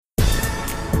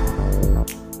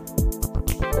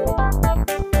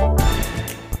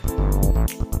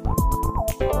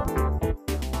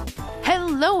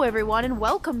Hello, everyone, and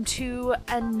welcome to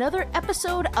another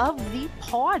episode of the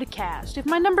podcast. If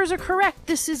my numbers are correct,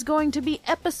 this is going to be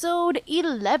episode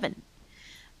 11.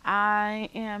 I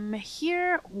am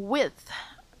here with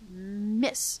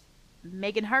Miss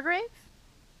Megan Hargrave.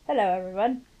 Hello,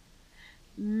 everyone.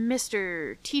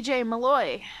 Mr. TJ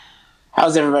Malloy.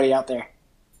 How's everybody out there?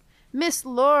 Miss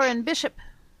Lauren Bishop.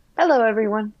 Hello,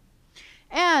 everyone.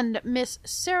 And Miss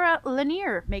Sarah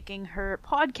Lanier making her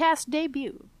podcast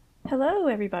debut. Hello,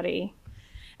 everybody.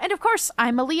 And of course,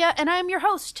 I'm Aaliyah, and I'm your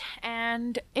host.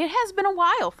 And it has been a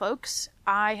while, folks.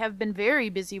 I have been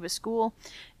very busy with school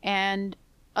and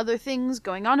other things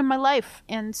going on in my life.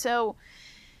 And so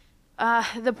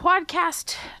the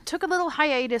podcast took a little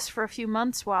hiatus for a few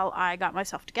months while I got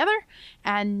myself together.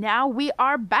 And now we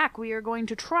are back. We are going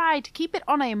to try to keep it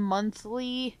on a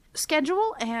monthly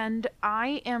schedule. And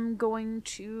I am going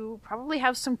to probably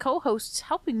have some co-hosts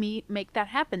helping me make that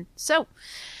happen. So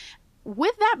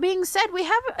with that being said, we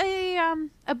have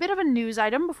a bit of a news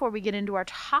item before we get into our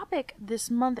topic this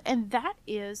month, and that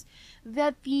is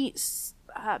that the is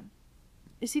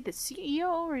he the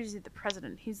CEO or is he the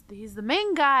president? He's the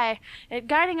main guy at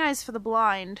Guiding Eyes for the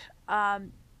Blind.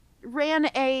 Ran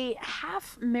a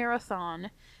half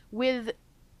marathon with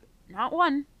not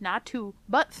one, not two,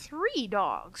 but 3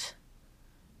 dogs,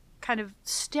 kind of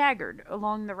staggered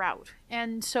along the route.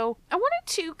 And so I wanted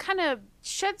to kind of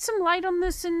shed some light on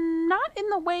this, and not in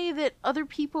the way that other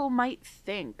people might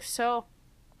think. So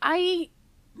I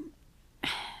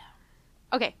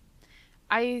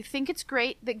think it's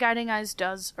great that Guiding Eyes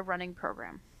does a running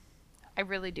program. I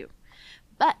really do.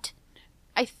 But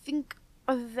I think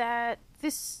that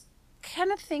this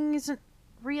kind of thing isn't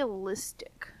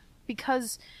realistic,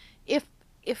 because if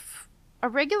a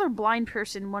regular blind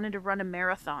person wanted to run a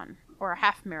marathon or a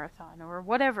half marathon or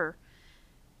whatever,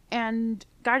 and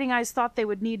Guiding Eyes thought they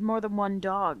would need more than 1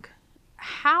 dog,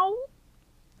 how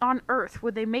on earth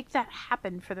would they make that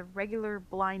happen for the regular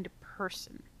blind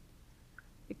person?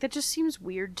 Like, that just seems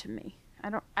weird to me.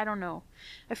 I don't know.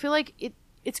 I feel like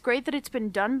it's great that it's been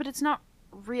done, but it's not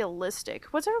realistic.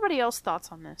 What's everybody else's thoughts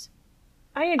on this?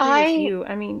 I agree with you.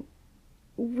 I mean,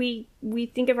 we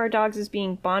think of our dogs as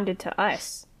being bonded to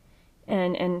us.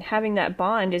 And having that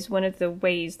bond is one of the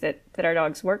ways that our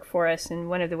dogs work for us, and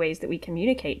one of the ways that we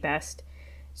communicate best.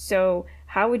 So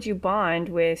how would you bond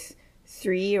with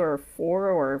 3 or 4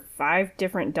 or 5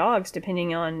 different dogs,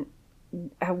 depending on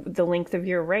the length of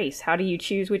your race? How do you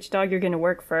choose which dog you're going to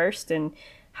work first? And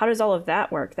how does all of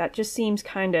that work? That just seems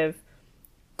kind of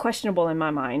questionable in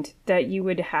my mind, that you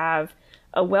would have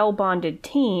a well-bonded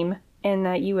team and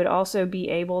that you would also be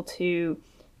able to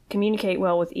communicate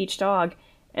well with each dog,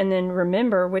 and then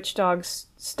remember which dog's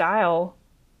style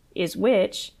is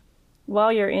which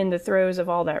while you're in the throes of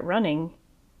all that running.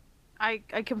 I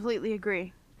completely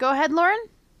agree. Go ahead, Lauren.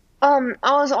 I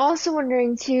was also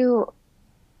wondering, too,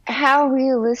 how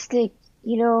realistic,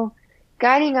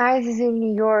 Guiding Eyes is in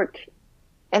New York,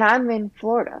 and I'm in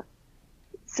Florida.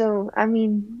 So, I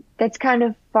mean, that's kind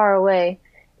of far away.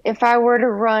 If I were to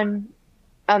run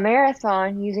a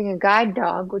marathon using a guide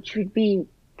dog, which would be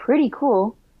pretty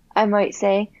cool, I might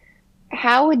say,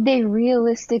 how would they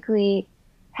realistically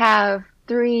have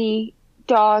 3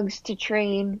 dogs to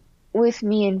train with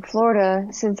me in Florida,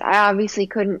 since I obviously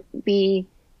couldn't be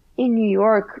in New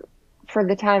York for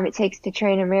the time it takes to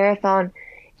train a marathon?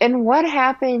 And what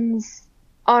happens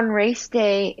on race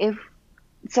day if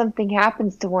something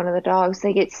happens to one of the dogs?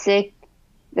 They get sick,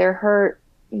 they're hurt,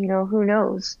 who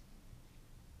knows?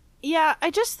 Yeah,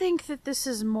 I just think that this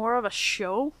is more of a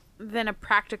show than a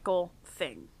practical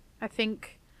thing. I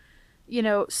think,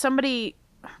 somebody,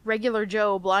 regular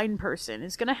Joe, blind person,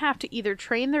 is going to have to either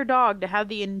train their dog to have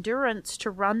the endurance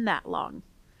to run that long,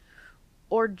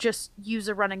 or just use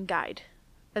a running guide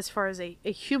as far as a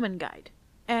human guide.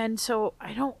 And so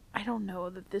I don't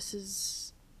know that this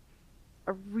is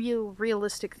a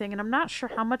realistic thing, and I'm not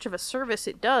sure how much of a service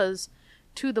it does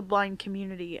to the blind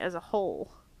community as a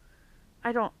whole.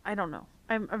 I don't know.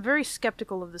 I'm very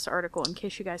skeptical of this article, in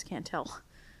case you guys can't tell.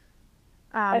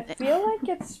 I feel like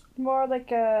it's more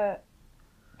like a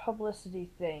publicity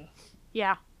thing.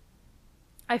 Yeah.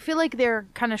 I feel like they're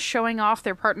kind of showing off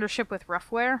their partnership with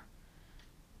Roughwear.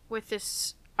 With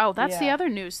this... Oh, that's the other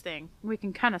news thing. We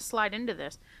can kind of slide into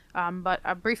this. But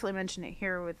I'll briefly mention it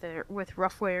here with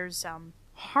Roughwear's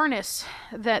harness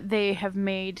that they have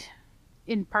made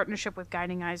in partnership with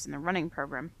Guiding Eyes in the running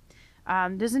program.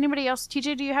 Does anybody else...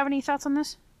 TJ, do you have any thoughts on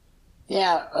this?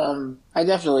 Yeah, I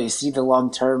definitely see the long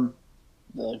term.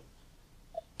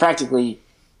 Practically,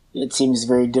 it seems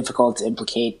very difficult to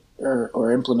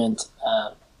implement.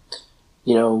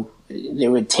 They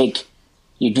would take,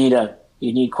 you'd need a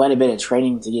you need quite a bit of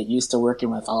training to get used to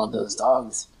working with all of those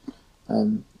dogs.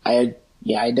 I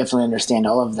definitely understand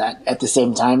all of that. At the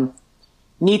same time,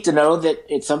 neat to know that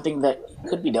it's something that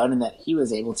could be done and that he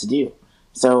was able to do.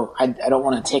 So I don't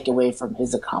want to take away from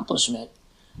his accomplishment,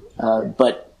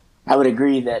 but I would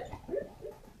agree that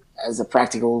as a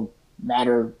practical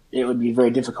matter, it would be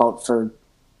very difficult for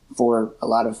a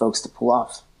lot of folks to pull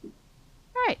off.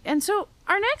 All right, and so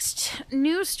our next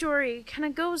news story kind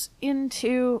of goes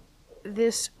into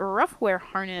this Ruffwear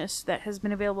harness that has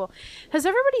been available. Has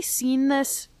everybody seen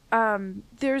this?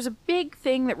 There's a big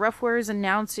thing that Ruffwear is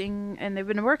announcing, and they've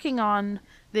been working on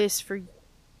this for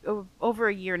over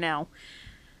a year now.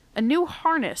 A new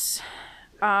harness.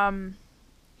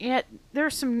 Yet there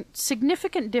are some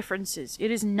significant differences.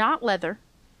 It is not leather.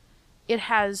 It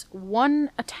has one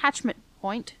attachment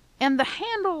point, and the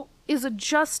handle is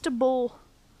adjustable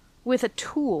with a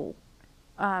tool.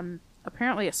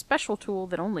 Apparently a special tool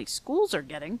that only schools are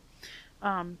getting.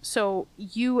 So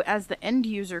you, as the end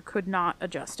user, could not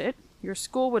adjust it. Your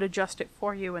school would adjust it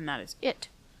for you, and that is it.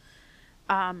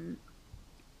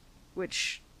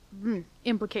 Which,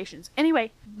 implications.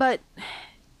 Anyway, but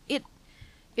it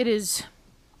is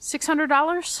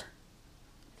 $600, I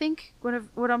think,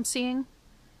 what I'm seeing.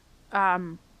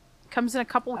 Comes in a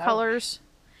couple of colors,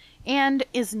 and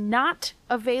is not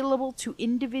available to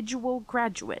individual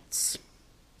graduates.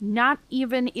 Not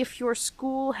even if your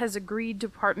school has agreed to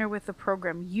partner with the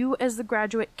program. You, as the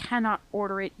graduate, cannot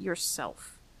order it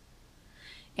yourself.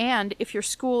 And if your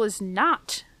school is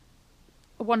not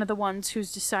one of the ones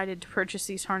who's decided to purchase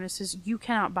these harnesses, you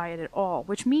cannot buy it at all,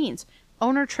 which means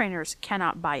owner trainers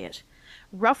cannot buy it.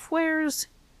 Ruffwear's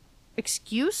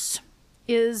excuse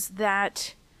is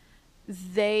that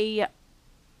they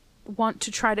want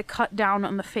to try to cut down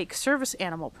on the fake service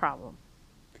animal problem.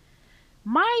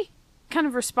 My kind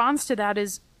of response to that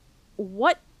is,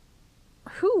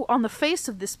 who on the face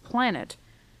of this planet,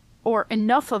 or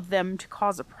enough of them to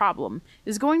cause a problem,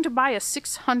 is going to buy a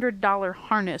 $600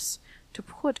 harness to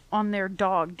put on their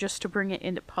dog just to bring it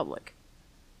into public?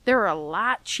 There are a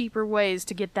lot cheaper ways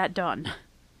to get that done.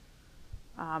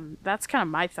 That's kind of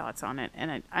my thoughts on it,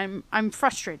 and I'm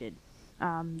frustrated.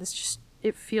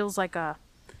 It feels like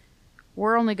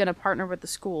we're only going to partner with the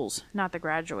schools, not the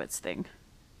graduates thing,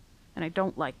 and I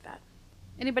don't like that.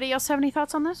 Anybody else have any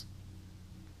thoughts on this?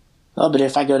 Well, but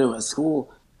if I go to a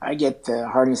school, I get the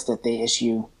harness that they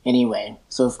issue anyway.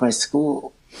 So if my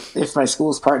school's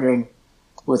partnering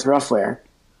with Ruffwear,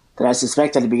 then I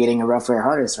suspect I'd be getting a Ruffwear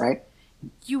harness, right?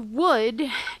 You would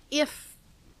if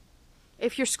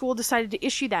your school decided to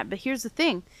issue that. But here's the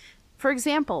thing. For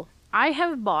example, I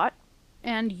have bought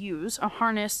and use a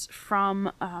harness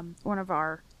from one of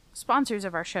our sponsors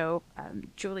of our show,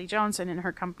 Julie Johnson and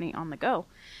her company On The Go,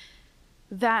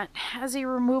 that has a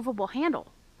removable handle.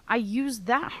 I use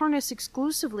that harness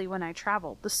exclusively when I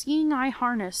travel. The Seeing Eye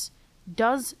harness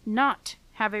does not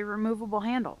have a removable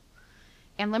handle.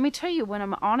 And let me tell you, when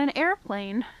I'm on an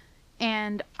airplane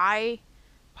and I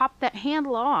pop that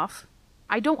handle off,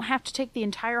 I don't have to take the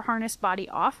entire harness body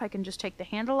off. I can just take the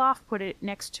handle off, put it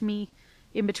next to me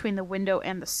in between the window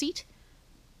and the seat.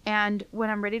 And when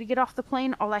I'm ready to get off the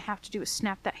plane, all I have to do is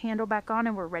snap that handle back on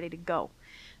and we're ready to go.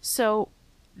 So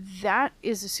that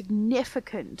is a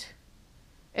significant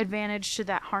advantage to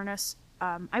that harness.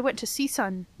 I went to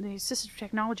CSUN, the Assistive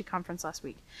Technology Conference last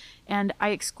week, and I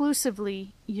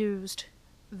exclusively used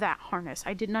that harness.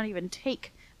 I did not even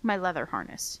take my leather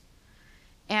harness.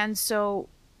 And so,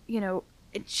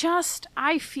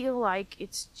 I feel like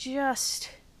it's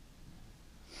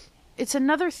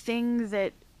another thing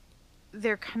that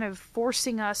they're kind of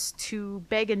forcing us to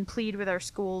beg and plead with our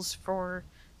schools for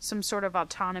some sort of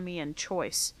autonomy and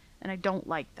choice, and I don't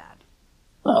like that.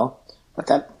 Well, but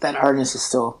that harness is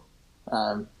still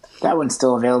that one's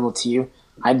still available to you.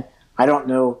 I don't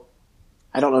know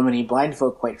many blind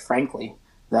folk, quite frankly,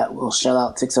 that will shell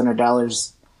out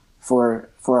 $600 for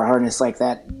a harness like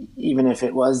that, even if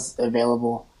it was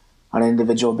available on an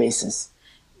individual basis.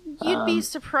 You'd be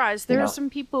surprised. There are some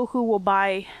people who will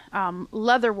buy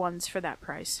leather ones for that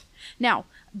price. Now,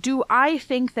 do I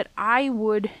think that I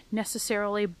would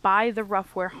necessarily buy the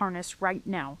Ruffwear harness right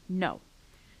now? No.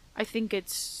 I think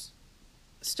it's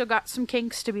still got some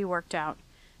kinks to be worked out,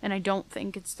 and I don't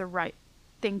think it's the right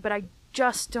thing, but I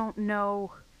just don't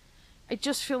know. I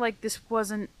just feel like this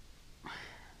wasn't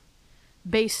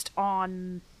based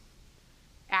on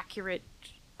accurate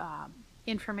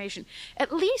information.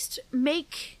 At least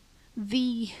make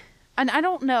and I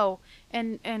don't know,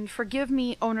 and forgive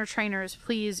me, owner trainers,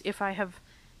 please, if I have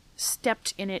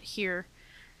stepped in it here.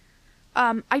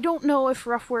 I don't know if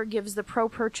Ruffwear gives the Pro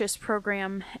Purchase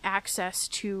program access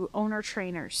to owner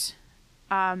trainers.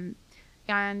 And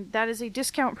that is a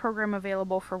discount program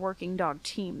available for working dog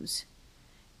teams.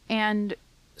 And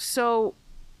so,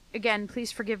 again,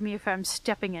 please forgive me if I'm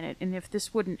stepping in it, and if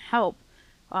this wouldn't help,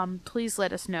 please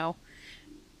let us know.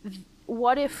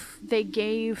 What if they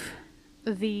gave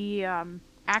the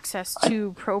access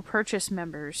to Pro Purchase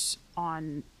members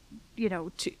on,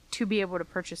 to be able to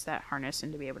purchase that harness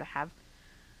and to be able to have...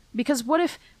 Because what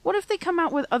if they come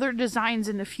out with other designs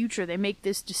in the future? They make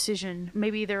this decision,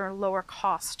 maybe they're lower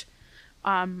cost,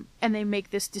 and they make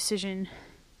this decision.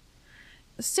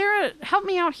 Sarah, help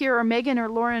me out here, or Megan or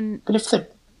Lauren. But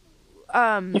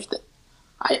I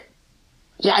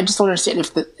just don't understand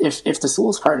if the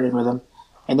school's partnered with them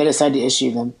and they decide to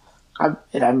issue them,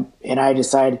 and I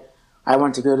decide I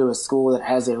want to go to a school that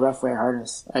has a rough wear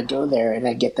harness. I go there and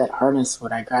I get that harness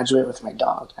when I graduate with my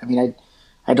dog. I mean,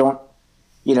 I don't,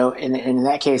 in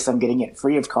that case, I'm getting it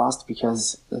free of cost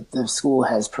because the school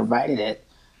has provided it.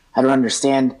 I don't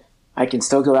understand. I can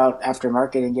still go out after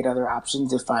market and get other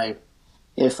options if I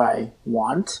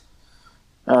want.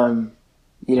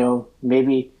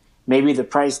 Maybe the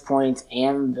price point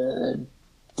and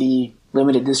the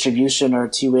limited distribution are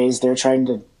two ways they're trying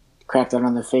to crack down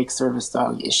on the fake service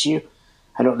dog issue.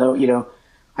 I don't know.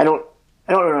 I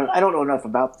don't know enough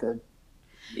about the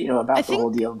whole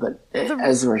deal. But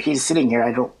as he's sitting here,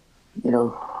 I don't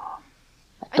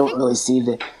really see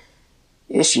the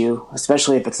issue,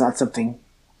 especially if it's not something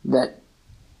that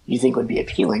you think would be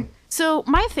appealing. So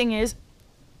my thing is,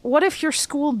 what if your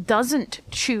school doesn't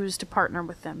choose to partner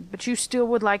with them, but you still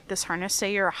would like this harness?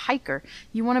 Say you're a hiker.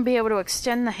 You want to be able to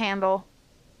extend the handle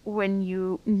when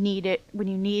you need it, when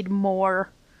you need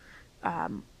more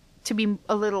to be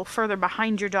a little further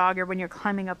behind your dog, or when you're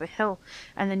climbing up a hill,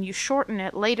 and then you shorten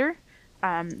it later.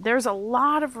 There's a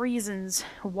lot of reasons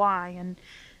why,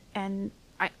 and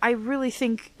I really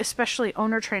think especially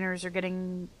owner trainers are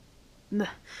getting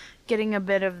a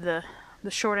bit of the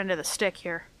short end of the stick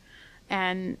here.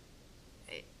 And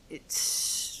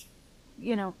it's,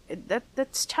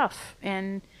 that's tough.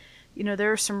 And,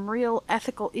 there are some real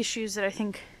ethical issues that I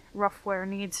think Roughwear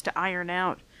needs to iron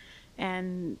out.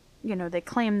 And, they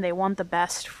claim they want the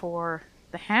best for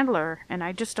the handler, and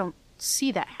I just don't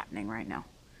see that happening right now.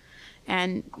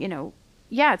 And,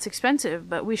 it's expensive,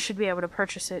 but we should be able to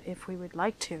purchase it if we would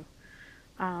like to,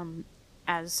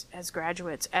 as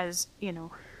graduates,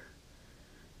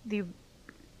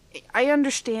 I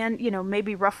understand,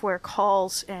 maybe Roughwear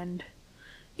calls and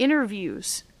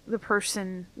interviews the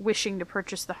person wishing to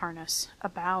purchase the harness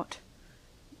about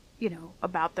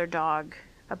their dog,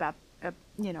 about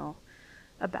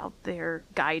their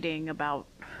guiding, about,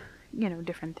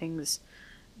 different things.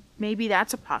 Maybe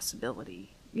that's a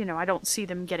possibility. I don't see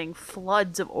them getting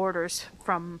floods of orders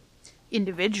from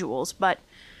individuals, but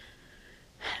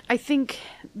I think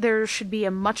there should be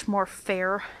a much more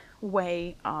fair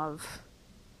way of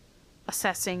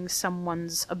assessing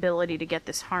someone's ability to get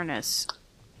this harness,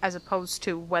 as opposed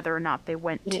to whether or not they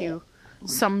went to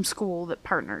some school that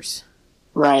partners.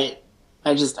 Right.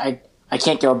 I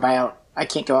can't go out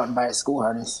and buy a school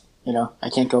harness. I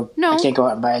can't go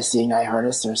out and buy a Seeing Eye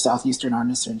harness or Southeastern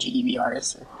harness or GEB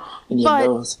harness or any of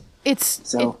those. It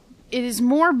is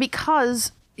more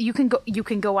because you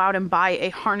can go out and buy a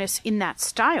harness in that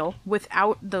style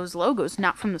without those logos,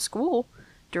 not from the school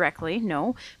directly,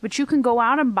 no, but you can go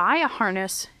out and buy a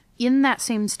harness in that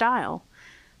same style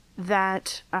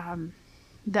that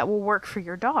will work for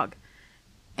your dog.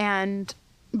 And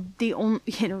the only,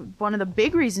 one of the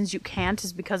big reasons you can't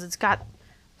is because it's got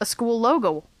a school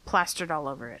logo plastered all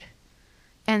over it.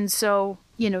 And so,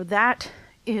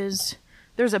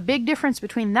 there's a big difference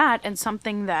between that and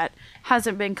something that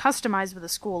hasn't been customized with a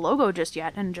school logo just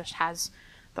yet and just has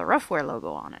the Roughwear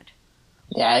logo on it.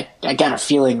 Yeah, I got a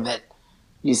feeling that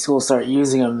these schools start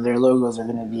using them, their logos are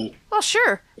going to be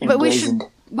sure, but we should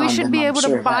be able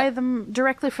to buy them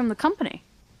directly from the company,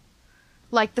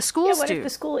 like the schools do. What if the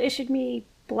school issued me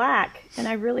black and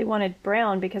I really wanted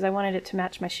brown because I wanted it to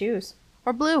match my shoes?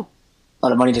 Or blue. A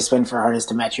lot of money to spend for a harness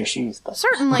to match your shoes. But.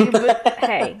 Certainly, but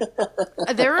hey,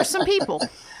 there are some people.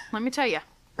 Let me tell you.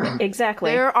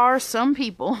 Exactly. There are some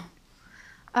people.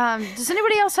 Does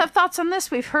anybody else have thoughts on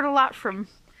this? We've heard a lot from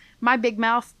my big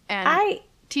mouth and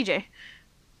TJ.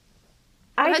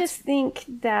 I just think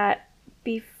that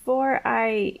before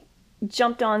I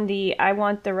jumped on the I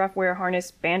want the Roughwear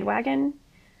harness bandwagon,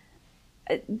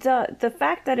 the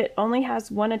fact that it only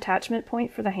has one attachment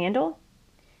point for the handle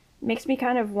makes me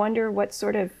kind of wonder what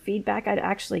sort of feedback I'd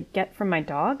actually get from my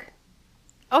dog.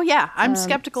 Oh yeah, I'm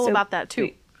skeptical about that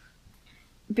too.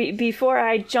 Before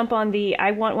I jump on the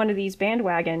I want one of these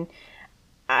bandwagon,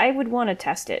 I would want to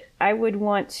test it. I would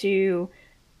want to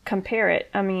compare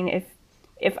it. I mean,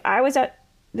 if I was at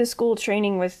the school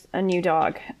training with a new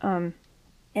dog,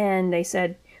 and they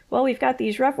said, well, we've got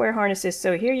these rough wear harnesses,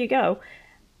 so here you go,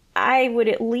 I would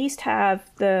at least have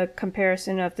the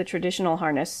comparison of the traditional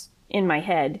harness in my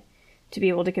head to be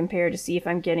able to compare to see if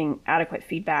I'm getting adequate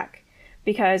feedback.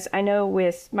 Because I know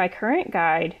with my current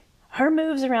guide, her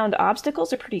moves around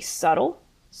obstacles are pretty subtle.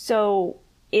 So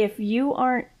if you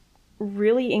aren't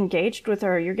really engaged with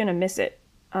her, you're going to miss it.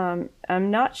 I'm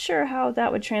not sure how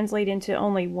that would translate into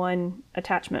only one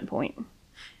attachment point.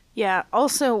 Yeah,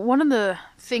 also, one of the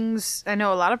things I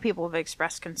know a lot of people have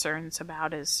expressed concerns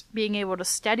about is being able to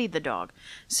steady the dog.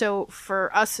 So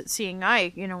for us at Seeing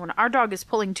Eye, when our dog is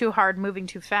pulling too hard, moving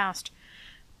too fast,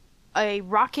 a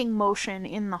rocking motion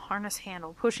in the harness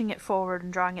handle, pushing it forward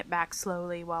and drawing it back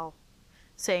slowly while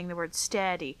saying the word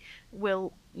steady,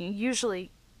 will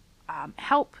usually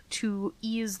help to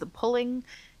ease the pulling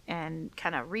and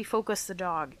kind of refocus the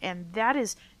dog. And that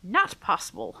is not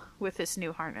possible with this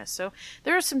new harness. So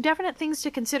there are some definite things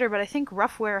to consider, but I think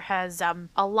Roughwear has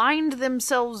aligned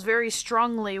themselves very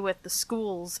strongly with the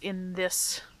schools in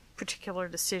this particular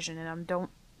decision, and I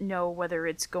don't know whether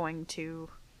it's going to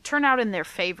turn out in their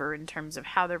favor in terms of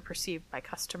how they're perceived by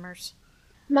customers.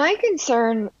 My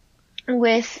concern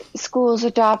with schools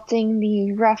adopting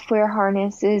the Roughwear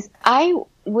harness is I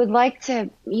would like to,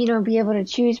 be able to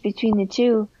choose between the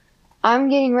two. I'm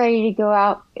getting ready to go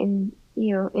out and,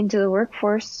 into the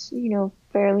workforce,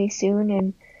 fairly soon.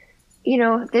 And,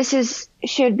 this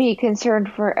should be a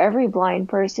concern for every blind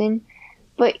person.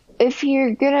 But if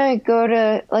you're going to go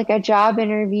to like a job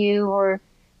interview, or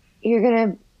you're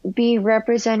going to be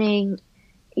representing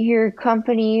your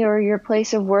company or your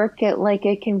place of work at like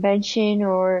a convention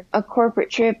or a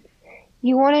corporate trip,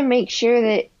 you want to make sure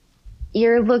that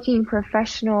you're looking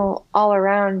professional all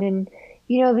around. And,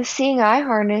 the Seeing Eye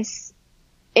harness,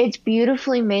 it's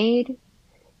beautifully made.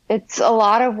 It's a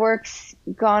lot of work's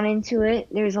gone into it.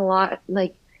 There's a lot,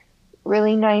 like,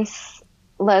 really nice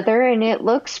leather, and it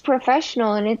looks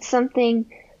professional, and it's something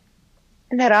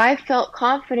that I felt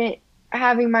confident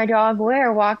having my dog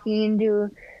wear walking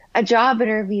into a job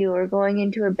interview or going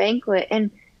into a banquet. And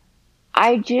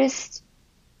I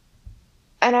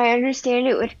understand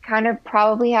it would kind of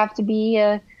probably have to be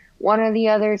a one or the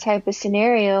other type of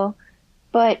scenario,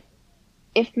 but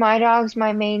if my dog's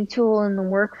my main tool in the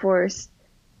workforce,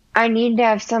 I need to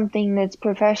have something that's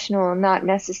professional and not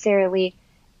necessarily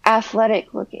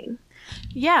athletic looking.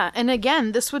 Yeah, and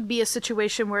again, this would be a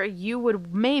situation where you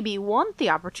would maybe want the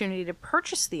opportunity to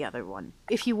purchase the other one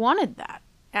if you wanted that.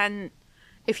 And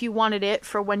if you wanted it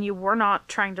for when you were not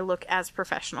trying to look as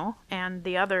professional, and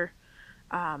the other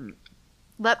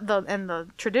the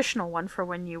traditional one for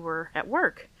when you were at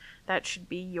work. That should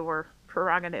be your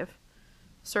prerogative,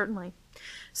 certainly.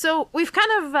 So we've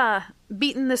kind of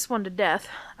beaten this one to death.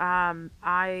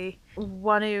 I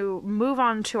want to move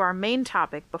on to our main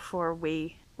topic before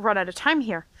we run out of time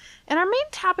here. And our main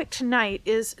topic tonight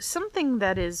is something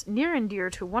that is near and dear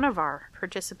to one of our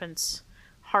participants'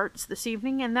 hearts this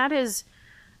evening, and that is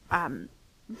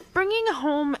bringing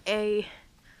home a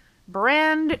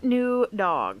brand new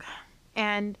dog.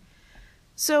 And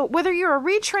so whether you're a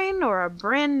retrain or a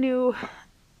brand new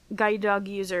guide dog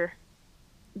user,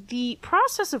 the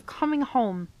process of coming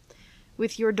home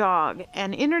with your dog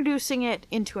and introducing it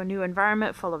into a new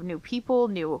environment full of new people,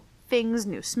 new things,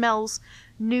 new smells,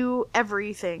 new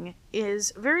everything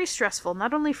is very stressful,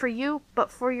 not only for you,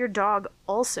 but for your dog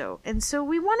also. And so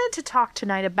we wanted to talk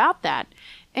tonight about that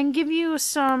and give you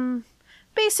some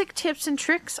basic tips and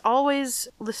tricks. Always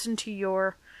listen to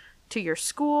your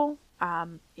school.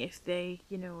 If they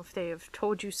have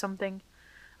told you something,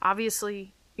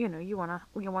 obviously, you want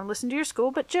to listen to your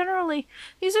school, but generally,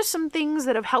 these are some things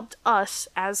that have helped us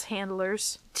as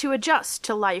handlers to adjust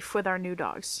to life with our new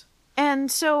dogs.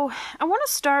 And so I want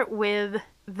to start with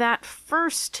that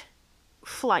first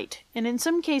flight. And in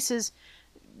some cases,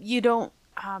 you don't,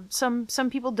 some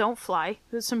people don't fly.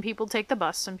 Some people take the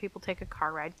bus. Some people take a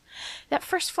car ride. That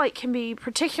first flight can be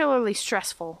particularly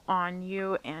stressful on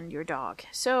you and your dog.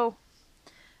 So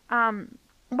I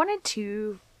wanted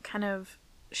to kind of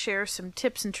share some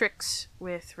tips and tricks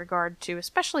with regard to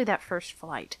especially that first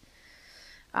flight.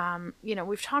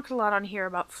 We've talked a lot on here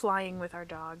about flying with our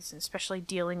dogs and especially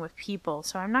dealing with people.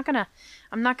 So I'm not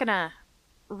gonna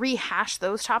rehash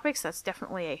those topics. That's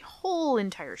definitely a whole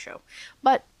entire show,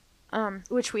 but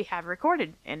which we have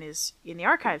recorded and is in the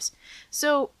archives.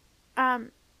 So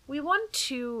we want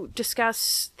to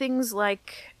discuss things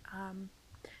like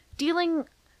dealing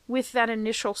with that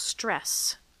initial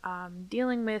stress,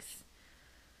 dealing with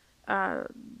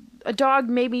a dog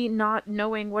maybe not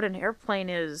knowing what an airplane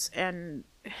is and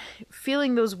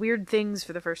feeling those weird things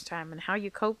for the first time and how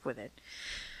you cope with it.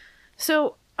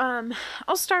 So,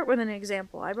 I'll start with an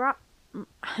example. I brought...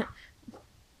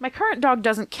 My current dog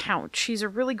doesn't count. She's a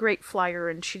really great flyer,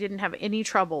 and she didn't have any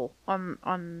trouble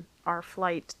on our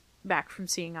flight back from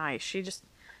seeing ice. She just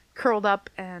curled up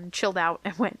and chilled out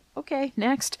and went, okay,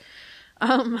 next.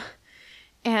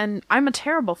 And I'm a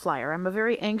terrible flyer. I'm a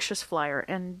very anxious flyer.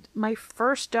 And my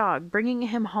first dog, bringing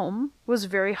him home, was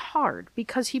very hard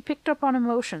because he picked up on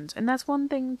emotions. And that's one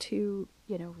thing to,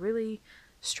 really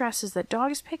stress, is that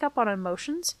dogs pick up on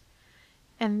emotions.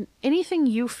 And anything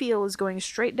you feel is going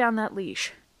straight down that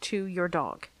leash to your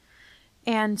dog.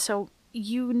 And so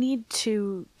you need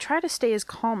to try to stay as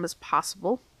calm as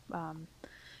possible.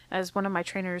 As one of my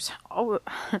trainers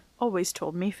always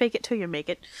told me, fake it till you make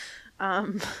it.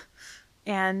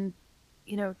 And,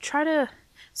 try to,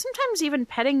 sometimes even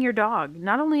petting your dog.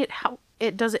 Not only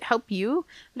does it help you,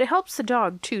 but it helps the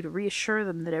dog too, to reassure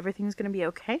them that everything's going to be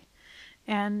okay.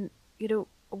 And,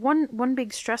 one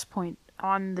big stress point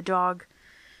on the dog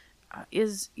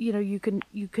is, you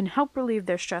can help relieve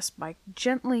their stress by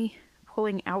gently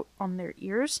pulling out on their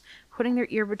ears, putting their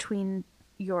ear between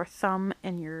your thumb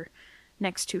and your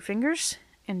next two fingers,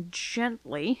 and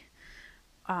gently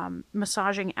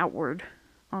massaging outward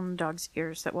on the dog's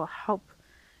ears. That will help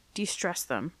de-stress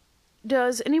them.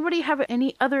 Does anybody have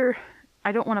any other,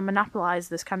 I don't want to monopolize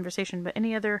this conversation, but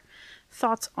any other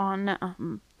thoughts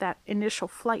on that initial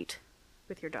flight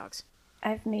with your dogs?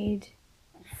 I've made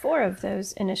 4 of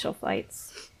those initial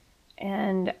flights,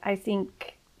 and I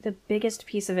think the biggest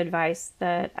piece of advice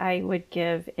that I would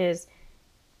give is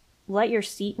let your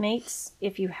seatmates,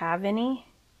 if you have any,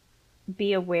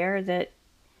 be aware that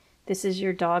this is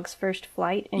your dog's first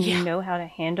flight and you know how to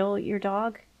handle your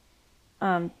dog.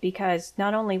 Because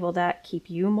not only will that keep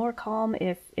you more calm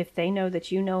if they know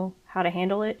that you know how to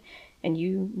handle it and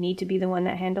you need to be the one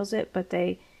that handles it, but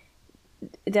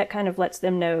that kind of lets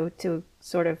them know to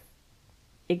sort of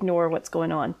ignore what's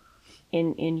going on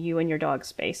in you and your dog's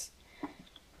space.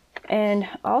 And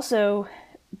also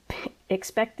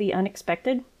expect the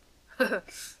unexpected.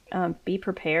 Be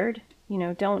prepared.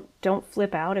 Don't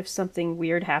flip out if something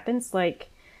weird happens. Like,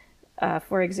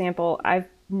 for example, I've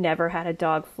never had a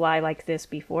dog fly like this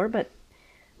before, but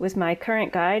with my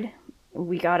current guide,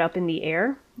 we got up in the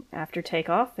air after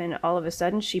takeoff, and all of a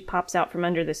sudden she pops out from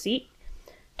under the seat,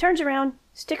 turns around,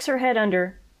 sticks her head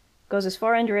under, goes as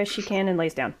far under as she can, and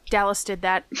lays down. Dallas did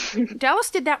that. Dallas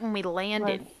did that when we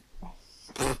landed.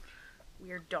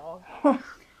 Weird dog.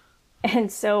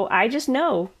 And so I just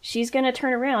know she's going to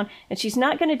turn around, and she's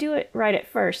not going to do it right at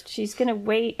first. She's going to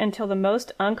wait until the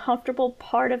most uncomfortable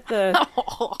part of the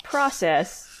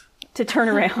process to turn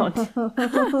around.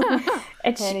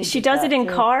 And she does it in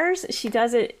cars. She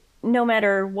does it no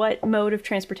matter what mode of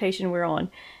transportation we're on.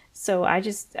 So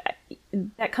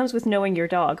that comes with knowing your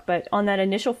dog. But on that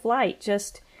initial flight,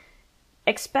 just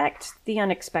expect the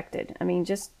unexpected. I mean,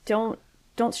 just don't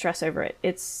stress over it.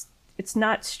 It's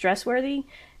not stress worthy.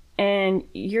 And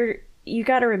you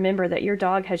got to remember that your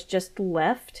dog has just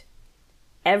left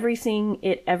everything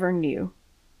it ever knew.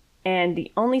 And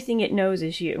the only thing it knows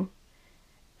is you.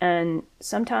 And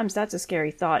sometimes that's a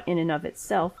scary thought in and of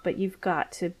itself, but you've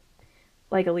got to,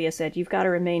 like Aaliyah said, you've got to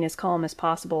remain as calm as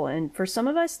possible. And for some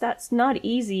of us, that's not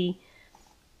easy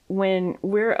when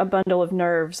we're a bundle of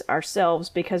nerves ourselves,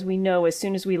 because we know as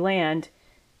soon as we land,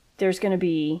 there's going to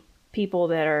be people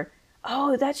that are,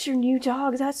 oh, that's your new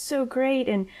dog, that's so great,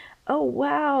 and oh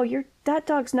wow, that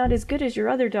dog's not as good as your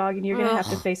other dog, and you're gonna have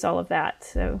to face all of that.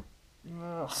 So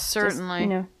certainly,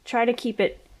 just, try to keep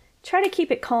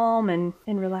it calm and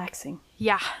relaxing.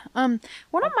 Yeah. One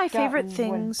of my favorite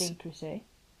things. One thing to say.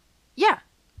 Yeah.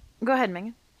 Go ahead,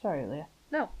 Megan. Sorry, Leah.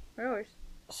 No, yours.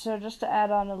 So just to add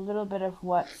on a little bit of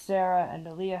what Sarah and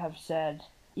Aaliyah have said,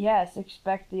 yes,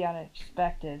 expect the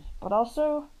unexpected, but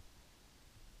also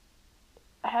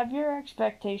have your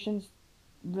expectations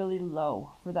really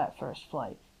low for that first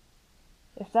flight.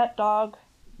 If that dog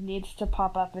needs to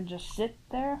pop up and just sit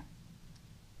there,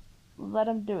 let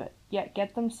them do it. Yeah,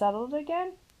 get them settled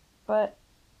again, but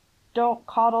don't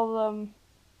coddle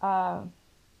them.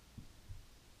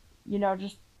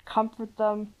 Just comfort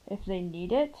them if they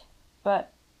need it,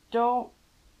 but don't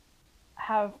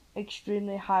have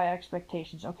extremely high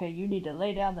expectations. Okay, you need to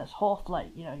lay down this whole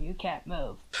flight. You can't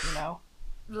move.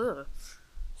 Ugh.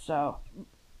 So,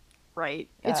 right.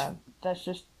 That's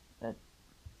just a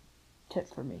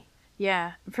tip for me.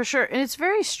 Yeah, for sure. And it's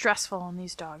very stressful on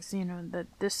these dogs, that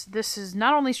this is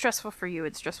not only stressful for you,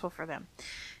 it's stressful for them.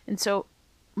 And so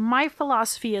my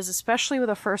philosophy is, especially with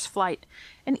a first flight,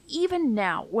 and even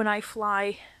now when I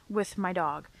fly with my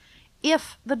dog,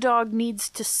 if the dog needs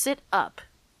to sit up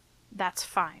that's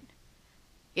fine.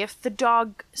 If the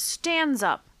dog stands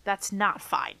up, that's not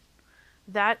fine.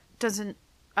 That doesn't...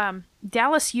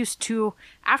 Dallas used to,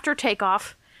 after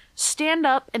takeoff, stand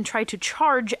up and try to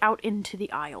charge out into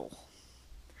the aisle.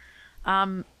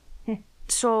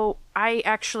 So I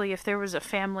actually, if there was a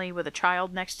family with a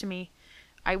child next to me,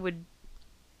 I would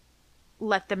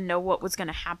let them know what was going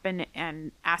to happen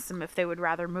and ask them if they would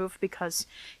rather move, because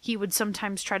he would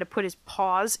sometimes try to put his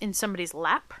paws in somebody's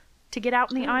lap to get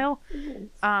out in the aisle.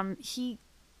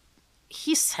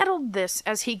 He settled this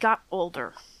as he got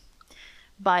older.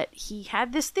 But he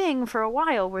had this thing for a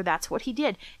while where that's what he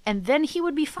did. And then he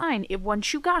would be fine. If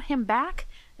once you got him back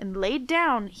and laid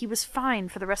down, he was fine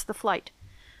for the rest of the flight.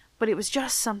 But it was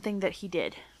just something that he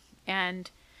did.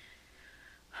 And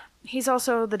he's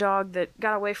also the dog that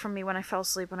got away from me when I fell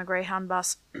asleep on a Greyhound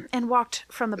bus and walked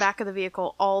from the back of the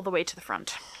vehicle all the way to the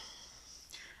front.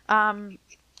 And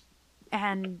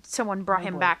someone brought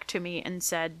him back to me and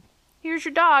said, "Here's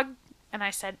your dog." And I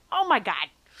said, "Oh my God."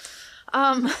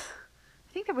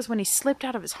 I think that was when he slipped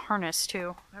out of his harness,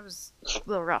 too. That was a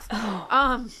little rough.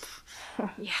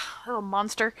 Yeah, little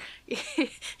monster.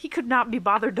 He could not be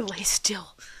bothered to lay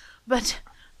still. But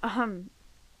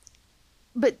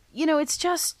you know, it's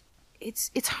just,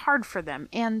 it's hard for them.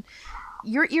 And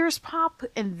your ears pop,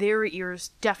 and their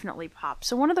ears definitely pop.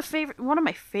 So one of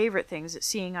my favorite things that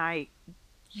Seeing Eye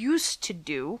used to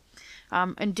do,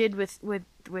 and did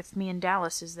with me and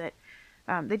Dallas, is that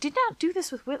they did not do this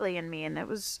with Whitley and me, and I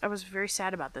was very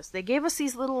sad about this. They gave us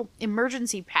these little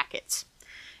emergency packets,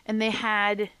 and they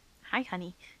had... Hi,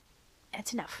 honey.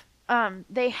 That's enough.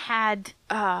 They had...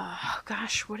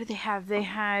 gosh, what did they have? They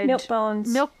had... Milk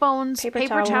bones,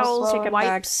 paper towels,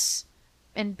 wipes,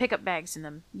 and pickup bags in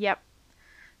them. Yep.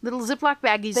 Little Ziploc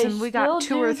baggies, and we got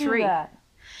 2 or 3. That.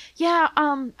 Yeah,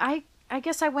 I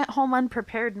guess I went home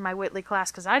unprepared in my Whitley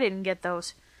class, because I didn't get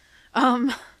those.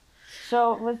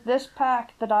 So with this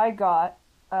pack that I got,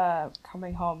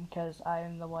 coming home, because I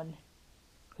am the one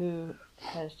who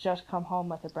has just come home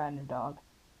with a brand new dog,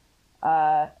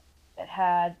 it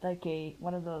had like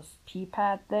one of those pee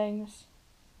pad things,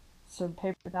 some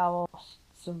paper towels,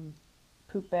 some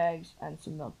poop bags, and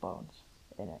some milk bones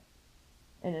in it,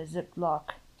 in a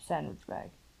Ziploc sandwich bag.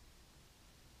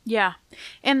 Yeah.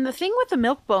 And the thing with the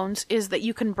milk bones is that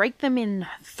you can break them in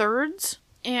thirds,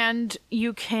 and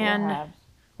you can...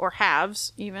 or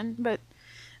halves even, but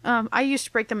I used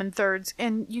to break them in thirds,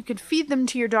 and you could feed them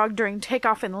to your dog during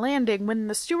takeoff and landing when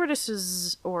the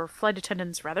stewardesses, or flight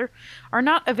attendants rather, are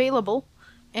not available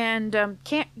and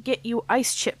can't get you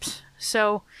ice chips.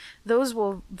 So those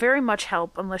will very much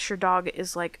help, unless your dog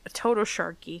is like a total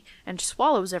sharky and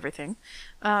swallows everything.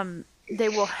 They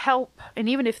will help, and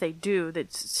even if they do,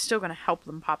 that's still going to help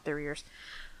them pop their ears.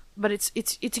 But it's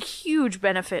a huge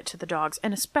benefit to the dogs,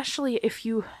 and especially if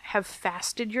you have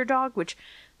fasted your dog, which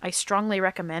I strongly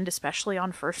recommend, especially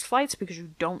on first flights, because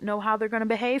you don't know how they're going to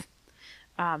behave.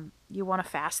 You want to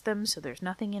fast them so there's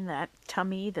nothing in that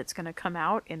tummy that's going to come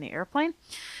out in the airplane,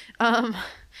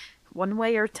 one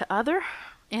way or to other.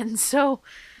 And so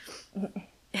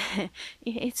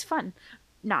it's fun.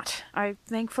 I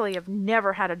thankfully have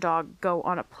never had a dog go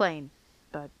on a plane,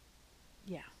 but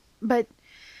yeah. But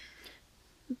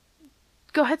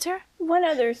go ahead, Sarah. One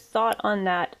other thought on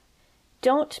that.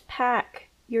 Don't pack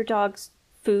your dog's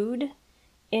food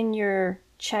in your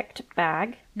checked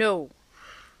bag. No.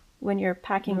 When you're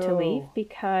packing to leave,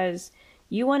 because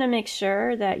you want to make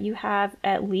sure that you have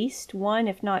at least 1,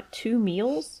 if not 2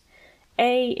 meals.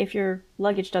 A, if your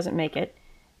luggage doesn't make it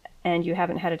and you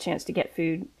haven't had a chance to get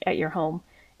food at your home.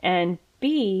 And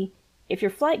B, if your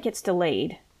flight gets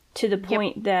delayed to the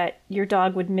point that your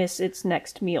dog would miss its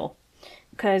next meal.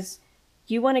 Because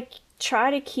you want to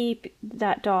try to keep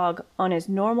that dog on as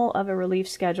normal of a relief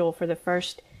schedule for the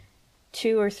first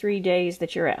 2 or 3 days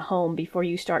that you're at home before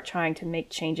you start trying to make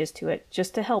changes to it,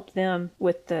 just to help them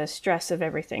with the stress of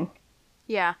everything.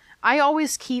 Yeah, I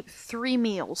always keep 3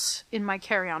 meals in my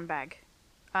carry-on bag,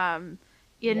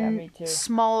 in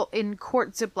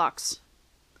quart Ziplocs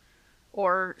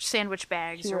or sandwich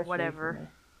bags or whatever.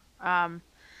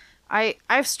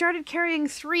 I've started carrying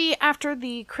 3 after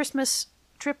the Christmas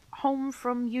trip home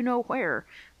from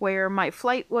where my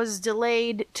flight was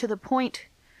delayed to the point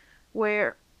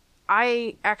where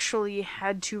I actually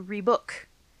had to rebook,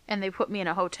 and they put me in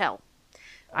a hotel.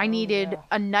 I needed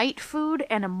a night food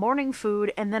and a morning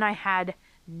food, and then I had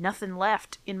nothing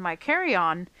left in my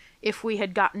carry-on if we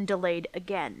had gotten delayed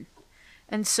again.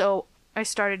 And so I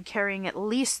started carrying at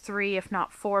least 3, if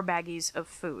not 4 baggies of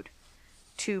food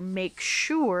to make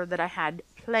sure that I had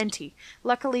plenty.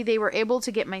 Luckily, they were able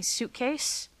to get my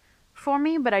suitcase for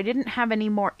me, but I didn't have any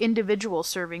more individual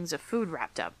servings of food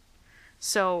wrapped up.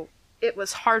 So it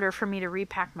was harder for me to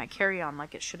repack my carry-on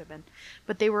like it should have been.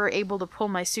 But they were able to pull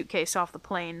my suitcase off the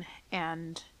plane,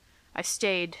 and I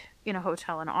stayed in a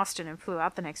hotel in Austin and flew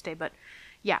out the next day. But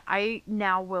yeah, I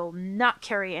now will not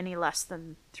carry any less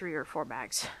than 3 or 4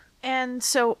 bags. And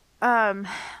so,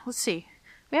 let's see.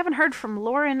 We haven't heard from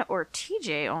Lauren or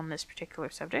TJ on this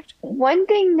particular subject. One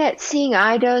thing that Seeing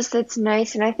Eye does that's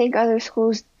nice, and I think other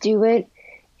schools do it,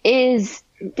 is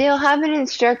they'll have an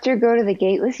instructor go to the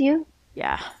gate with you.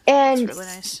 Yeah, and that's really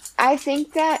nice. I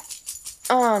think that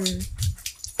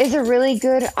is a really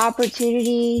good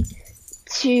opportunity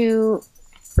to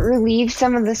relieve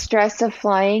some of the stress of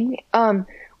flying.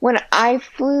 When I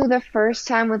flew the first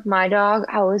time with my dog,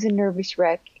 I was a nervous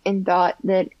wreck and thought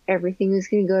that everything was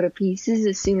going to go to pieces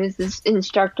as soon as this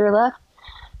instructor left.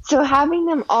 So having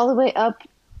them all the way up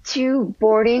to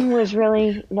boarding was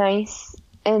really nice,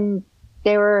 and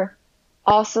they were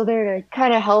also there to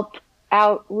kind of help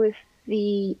out with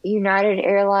the United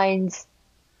Airlines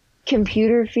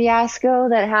computer fiasco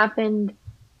that happened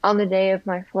on the day of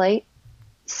my flight.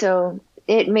 So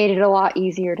it made it a lot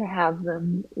easier to have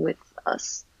them with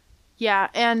us. Yeah,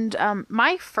 and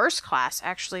my first class,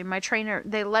 actually,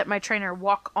 they let my trainer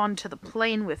walk onto the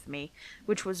plane with me,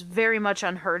 which was very much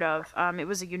unheard of. It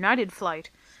was a United flight,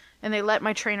 and they let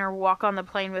my trainer walk on the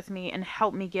plane with me and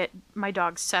help me get my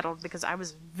dog settled because I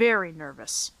was very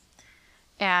nervous.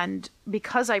 And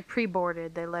because I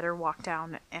pre-boarded, they let her walk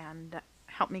down and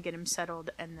help me get him settled,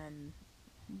 and then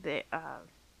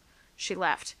she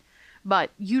left. But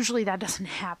usually that doesn't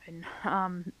happen.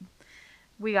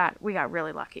 We got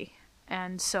really lucky.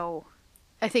 And so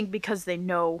I think because they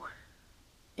know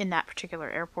in that particular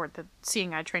airport that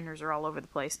Seeing Eye trainers are all over the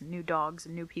place, and new dogs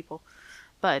and new people.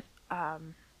 But,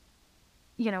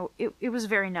 it was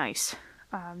very nice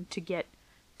to get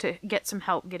some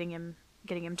help getting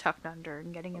him tucked under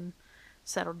and getting him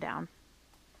settled down.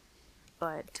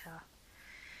 But,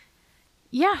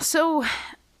 yeah, so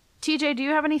TJ, do you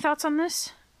have any thoughts on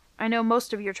this? I know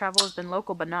most of your travel has been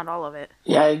local, but not all of it.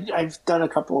 Yeah, I've done a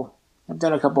couple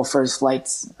first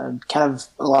flights, kind of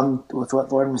along with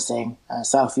what Lauren was saying.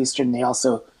 Southeastern, they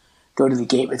also go to the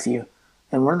gate with you.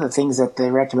 And one of the things that they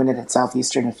recommended at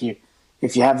Southeastern, if you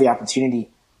have the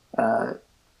opportunity,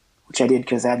 which I did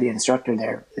because I had the instructor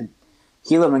there,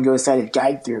 Helaman and go sighted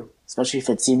guide through, especially if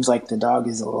it seems like the dog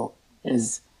is a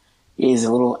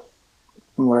little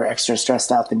more extra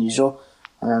stressed out than usual.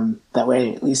 That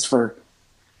way, at least for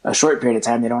a short period of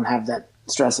time, they don't have that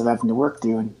stress of having to work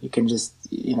through, and you can just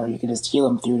heal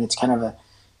them through, and it's kind of a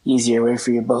easier way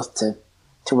for you both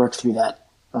to work through that.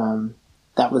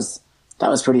 That was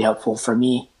pretty helpful for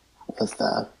me with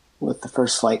the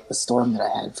first flight with Storm that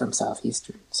I had from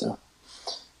Southeastern. So,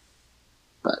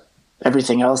 but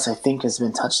everything else I think has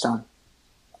been touched on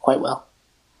quite well.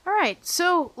 All right,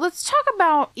 so let's talk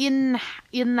about in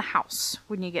the house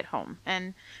when you get home,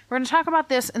 and we're going to talk about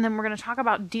this, and then we're going to talk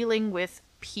about dealing with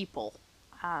people.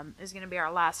 Is going to be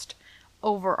our last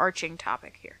overarching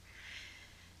topic here.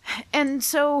 And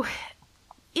so,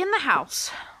 in the house,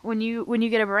 when you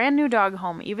get a brand new dog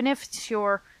home, even if it's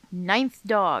your 9th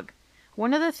dog,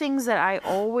 one of the things that I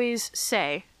always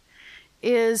say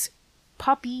is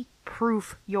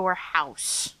puppy-proof your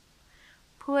house.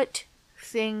 Put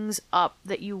things up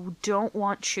that you don't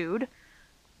want chewed.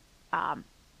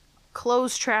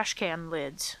 Close trash can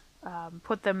lids.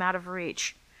 Put them out of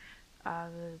reach.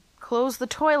 Close the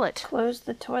toilet. Close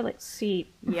the toilet seat.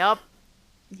 Yep.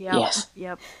 Yes.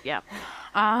 Yep.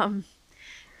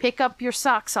 Pick up your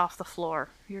socks off the floor,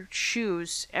 your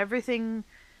shoes, everything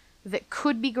that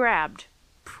could be grabbed,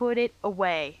 put it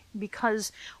away.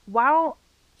 Because while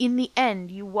in the end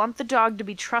you want the dog to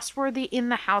be trustworthy in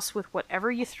the house with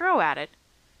whatever you throw at it,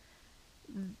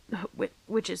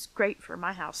 which is great for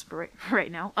my house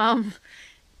right now,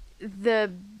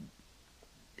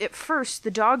 at first,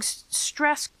 the dog's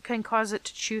stress can cause it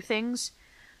to chew things.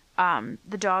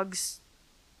 The dog's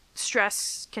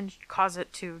stress can cause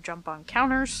it to jump on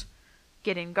counters,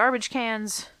 get in garbage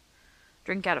cans,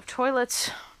 drink out of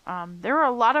toilets. There are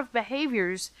a lot of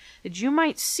behaviors that you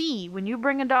might see when you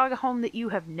bring a dog home that you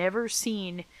have never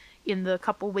seen in the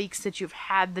couple weeks that you've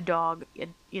had the dog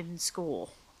in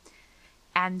school.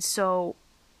 And so,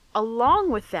 along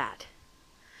with that,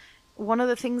 one of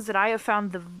the things that I have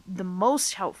found the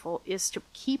most helpful is to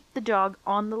keep the dog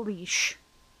on the leash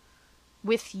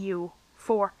with you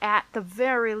for, at the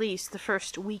very least, the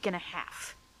first week and a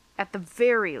half. At the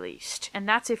very least. And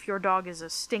that's if your dog is a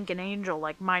stinking angel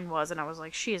like mine was, and I was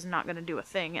like, she is not going to do a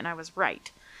thing, and I was right.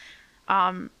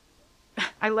 I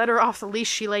let her off the leash,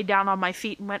 she laid down on my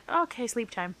feet and went, okay,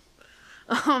 sleep time.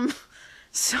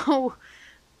 So,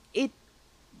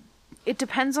 it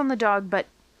depends on the dog, but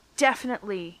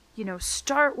definitely,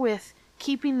 start with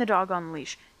keeping the dog on the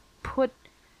leash.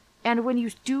 And when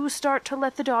you do start to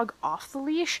let the dog off the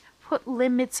leash, put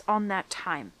limits on that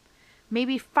time.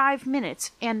 Maybe 5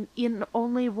 minutes and in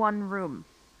only one room.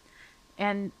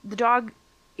 And the dog,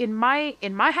 in my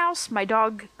house, my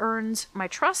dog earns my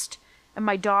trust and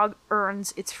my dog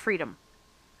earns its freedom.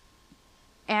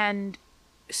 And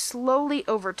slowly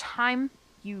over time,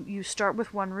 you start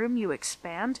with one room, you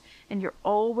expand, and you're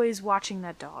always watching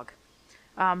that dog.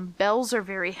 Bells are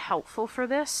very helpful for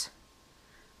this.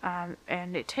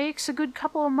 And it takes a good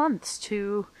couple of months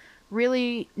to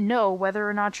really know whether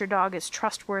or not your dog is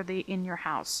trustworthy in your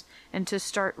house, and to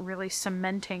start really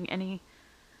cementing any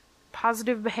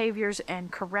positive behaviors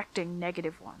and correcting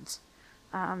negative ones.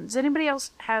 Does anybody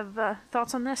else have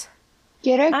thoughts on this?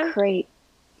 Get a crate.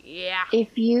 Yeah.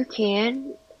 If you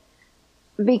can,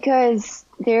 because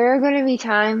there are going to be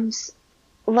times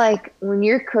like when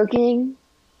you're cooking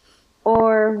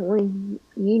or when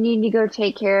you need to go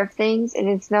take care of things and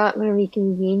it's not going to be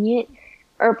convenient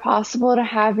or possible to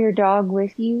have your dog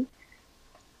with you.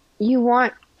 You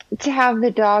want to have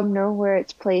the dog know where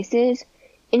its place is,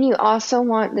 and you also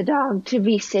want the dog to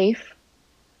be safe,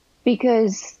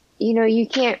 because, you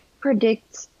can't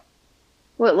predict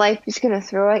what life is going to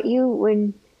throw at you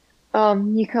when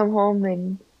you come home,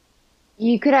 and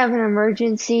you could have an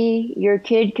emergency, your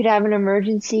kid could have an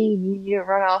emergency, you need to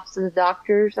run off to the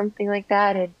doctor or something like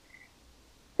that,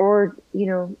 or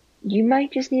you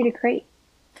might just need a crate.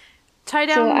 Tie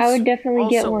downs so I would definitely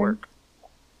get one. Work.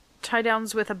 Tie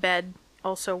downs with a bed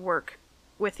also work,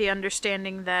 with the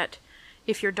understanding that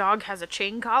if your dog has a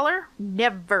chain collar,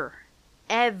 never,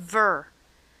 ever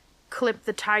clip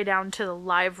the tie down to the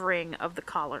live ring of the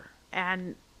collar.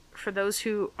 And for those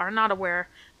who are not aware,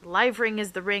 the live ring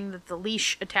is the ring that the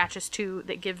leash attaches to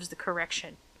that gives the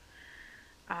correction.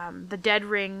 The dead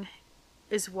ring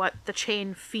is what the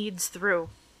chain feeds through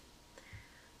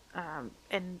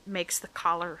and makes the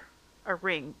collar a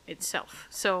ring itself.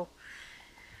 So,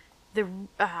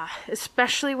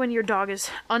 especially when your dog is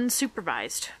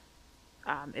unsupervised,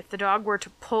 if the dog were to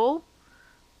pull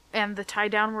and the tie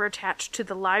down were attached to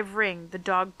the live ring, the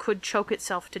dog could choke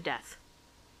itself to death.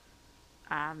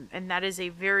 And that is a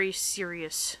very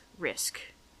serious risk.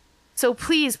 So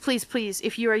please, please, please,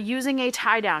 if you are using a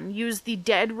tie down, use the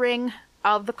dead ring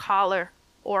of the collar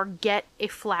or get a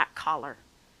flat collar,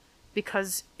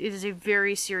 because it is a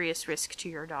very serious risk to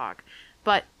your dog.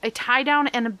 But a tie down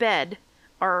and a bed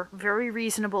are very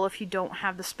reasonable if you don't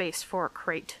have the space for a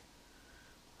crate.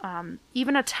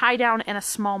 Even a tie down and a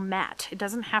small mat. It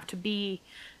doesn't have to be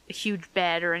a huge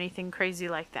bed or anything crazy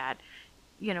like that.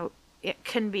 It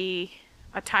can be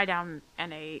a tie down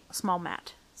and a small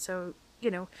mat. So,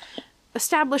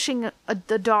 establishing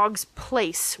the dog's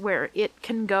place where it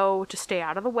can go to stay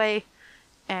out of the way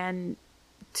and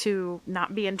to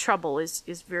not be in trouble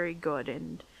is very good.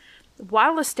 And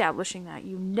while establishing that,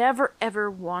 you never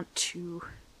ever want to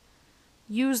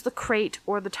use the crate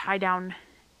or the tie down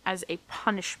as a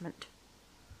punishment.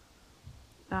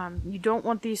 You don't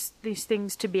want these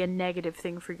things to be a negative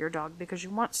thing for your dog, because you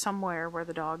want somewhere where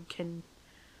the dog can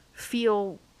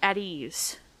feel at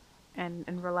ease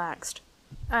and relaxed.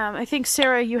 I think,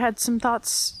 Sarah, you had some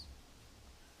thoughts.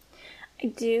 I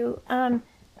do.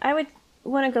 I would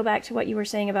want to go back to what you were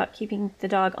saying about keeping the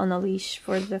dog on the leash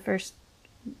for the first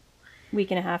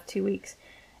week and a half, 2 weeks.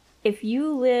 If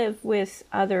you live with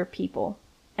other people,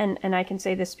 and I can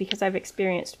say this because I've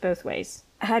experienced both ways.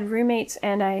 I had roommates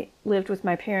and I lived with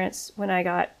my parents when I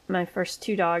got my first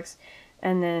 2 dogs,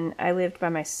 and then I lived by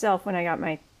myself when I got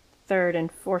my 3rd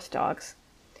and 4th dogs.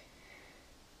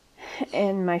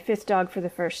 And my 5th dog, for the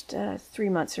first 3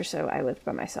 months or so, I lived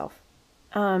by myself.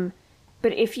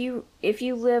 But if you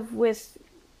live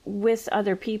with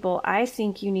other people, I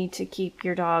think you need to keep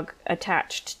your dog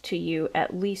attached to you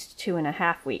at least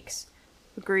 2.5 weeks.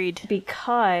 Agreed.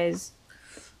 Because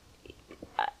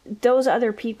those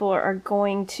other people are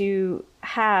going to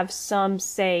have some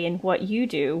say in what you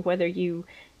do, whether you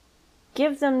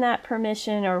give them that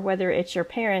permission or whether it's your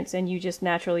parents and you just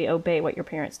naturally obey what your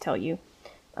parents tell you.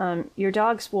 Your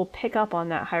dogs will pick up on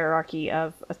that hierarchy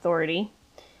of authority.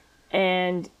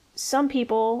 And some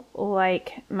people,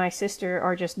 like my sister,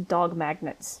 are just dog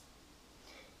magnets.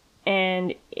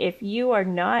 And if you are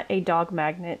not a dog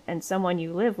magnet and someone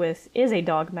you live with is a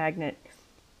dog magnet,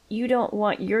 you don't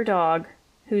want your dog,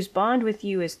 whose bond with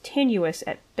you is tenuous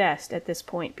at best at this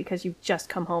point because you've just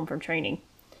come home from training,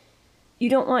 you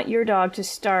don't want your dog to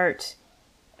start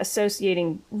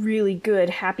associating really good,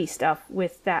 happy stuff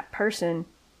with that person,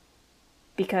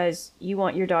 because you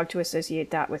want your dog to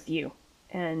associate that with you.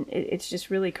 And it's just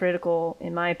really critical,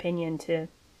 in my opinion, to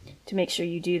make sure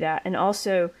you do that. And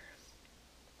also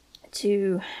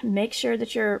to make sure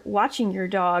that you're watching your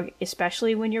dog,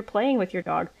 especially when you're playing with your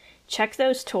dog. Check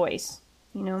those toys.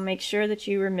 Make sure that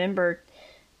you remember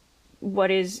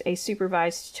what is a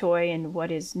supervised toy and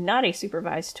what is not a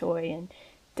supervised toy, and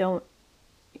don't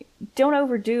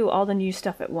overdo all the new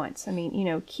stuff at once. I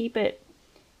mean, keep it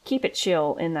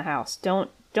chill in the house. Don't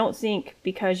think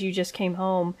because you just came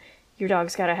home your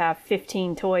dog's got to have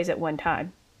 15 toys at one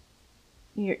time.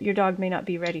 Your dog may not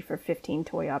be ready for 15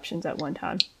 toy options at one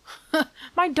time.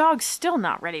 My dog's still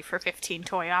not ready for 15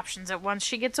 toy options at once.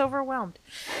 She gets overwhelmed.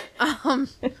 You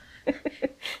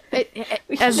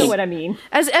know what I mean.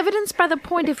 As evidenced by the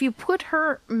point, if you put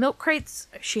her milk crates,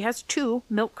 she has 2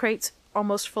 milk crates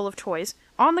almost full of toys,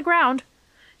 on the ground,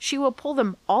 she will pull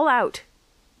them all out,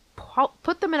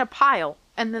 put them in a pile,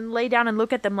 and then lay down and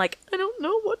look at them like, I don't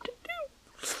know what to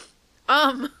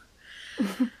do.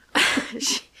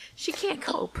 She can't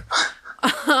cope.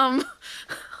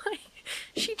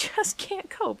 She just can't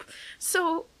cope.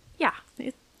 So, yeah.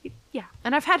 Yeah.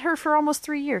 And I've had her for almost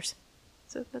 3 years.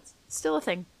 So that's still a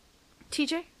thing.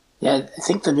 TJ? Yeah, I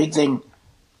think the big thing,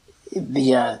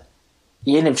 the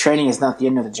end of training is not the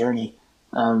end of the journey.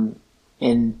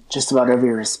 In just about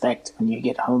every respect, when you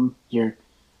get home, you're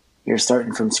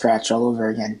starting from scratch all over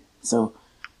again. So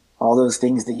all those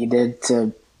things that you did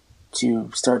to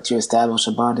start to establish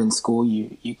a bond in school,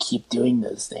 you keep doing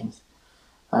those things.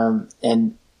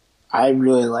 And I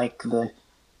really like the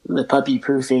puppy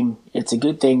proofing. It's a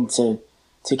good thing to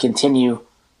continue,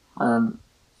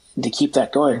 to keep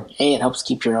that going. A, it helps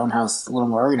keep your own house a little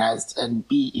more organized, and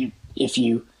B, if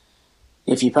you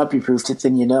puppy proofed it,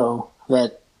 then you know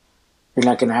that you're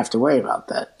not going to have to worry about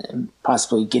that, and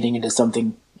possibly getting into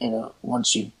something,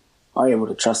 once you are able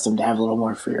to trust them to have a little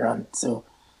more for your own. So,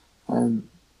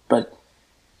 but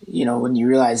when you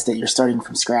realize that you're starting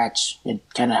from scratch, it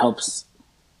kind of helps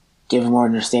give more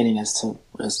understanding as to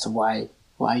why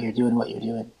you're doing what you're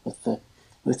doing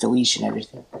with the leash and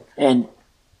everything. And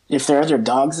if there are other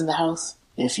dogs in the house,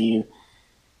 if you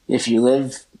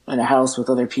live in a house with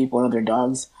other people and other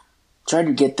dogs, try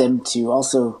to get them to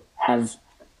also have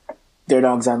their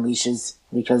dogs on leashes,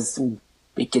 because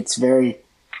it gets very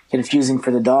confusing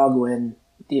for the dog when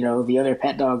the other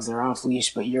pet dogs are off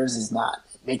leash but yours is not.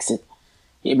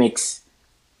 It makes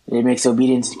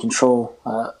obedience and control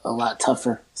a lot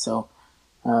tougher. So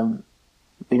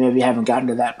we maybe haven't gotten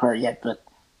to that part yet, but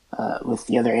with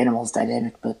the other animals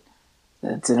dynamic, but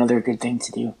that's another good thing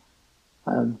to do.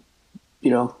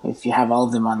 If you have all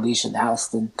of them on leash in the house,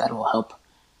 then that will help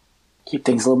keep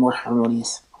things a little more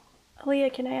harmonious.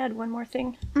 Aaliyah, can I add one more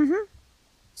thing? Mm-hmm.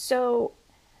 So,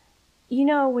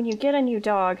 when you get a new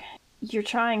dog, you're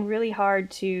trying really hard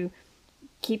to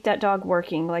keep that dog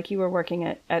working like you were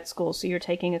working at school, so you're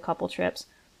taking a couple trips.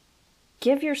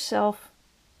 Give yourself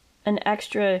an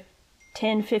extra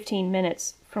 10-15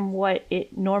 minutes from what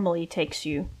it normally takes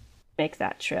you to make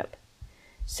that trip,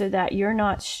 so that you're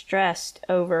not stressed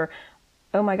over,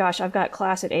 oh my gosh, I've got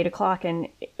class at 8 o'clock, and,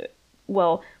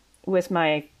 well, with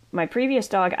my previous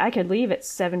dog, I could leave at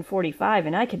 7:45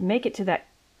 and I could make it to that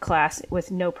class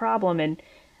with no problem, and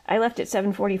I left at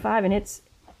 7:45 and it's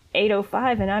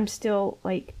 8:05 and I'm still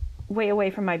like way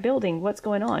away from my building. What's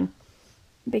going on?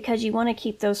 Because you want to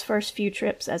keep those first few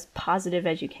trips as positive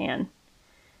as you can,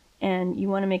 and you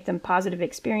want to make them positive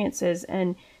experiences,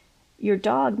 and your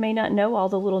dog may not know all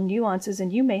the little nuances,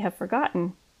 and you may have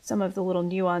forgotten some of the little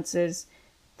nuances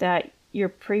that your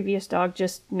previous dog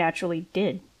just naturally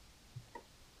did.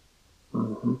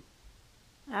 Mm-hmm.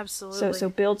 Absolutely. So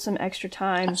build some extra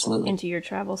time into your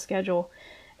travel schedule,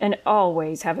 and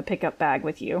always have a pickup bag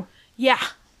with you. Yeah,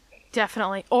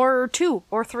 definitely. Or 2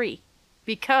 or 3.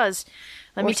 Because,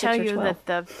 let me tell you 12.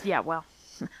 that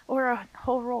or a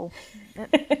whole roll.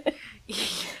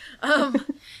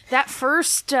 That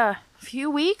first few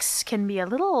weeks can be a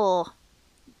little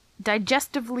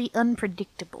digestively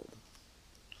unpredictable.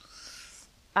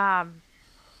 Yeah,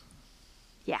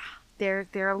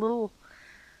 they're a little.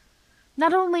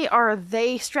 Not only are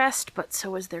they stressed, but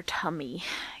so is their tummy,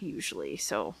 usually.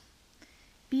 So,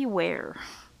 beware.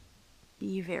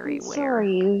 Be very aware.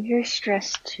 Sorry, you're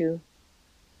stressed too.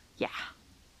 Yeah.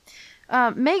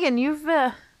 Megan,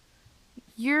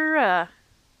 you're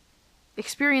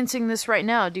experiencing this right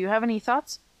now. Do you have any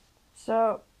thoughts?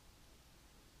 So,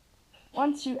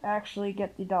 once you actually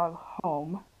get the dog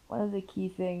home, one of the key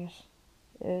things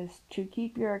is to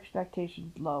keep your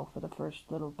expectations low for the first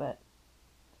little bit.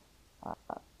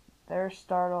 They're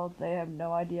startled. They have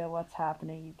no idea what's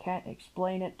happening. You can't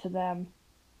explain it to them.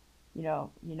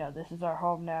 This is our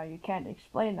home now. You can't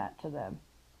explain that to them.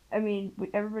 I mean,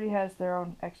 everybody has their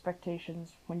own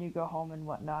expectations when you go home and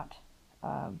whatnot.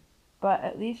 But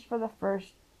at least for the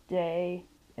first day,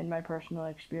 in my personal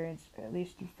experience, at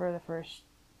least for the first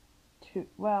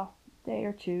day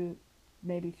or two,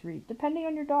 maybe 3, depending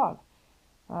on your dog.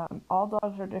 All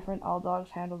dogs are different. All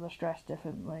dogs handle the stress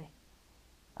differently.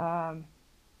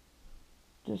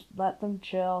 Just let them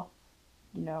chill.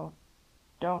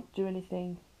 Don't do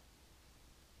anything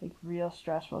like real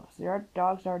stressful, because there are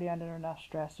dogs already under enough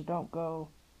stress. So don't go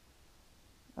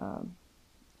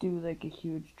do like a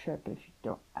huge trip if you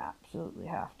don't absolutely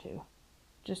have to.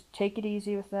 Just take it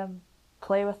easy with them.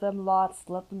 Play with them lots.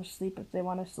 Let them sleep if they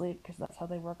want to sleep, because that's how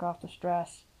they work off the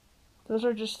stress. Those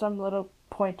are just some little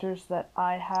pointers that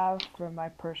I have from my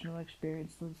personal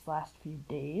experience these last few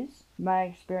days. My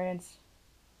experience,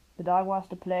 the dog wants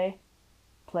to play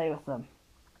with them.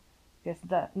 Because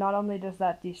that not only does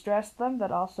that de-stress them,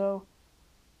 that also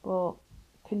will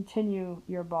continue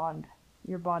your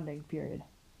bonding period.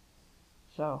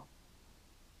 So,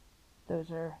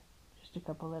 those are just a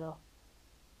couple little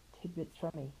tidbits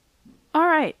from me. All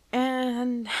right,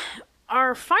 and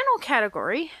our final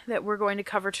category that we're going to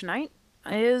cover tonight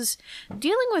is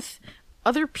dealing with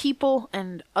other people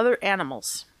and other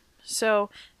animals.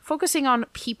 So, focusing on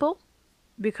people,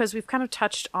 because we've kind of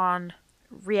touched on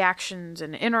reactions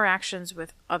and interactions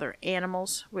with other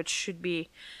animals, which should be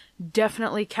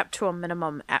definitely kept to a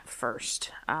minimum at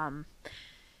first.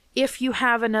 If you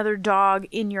have another dog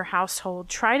in your household,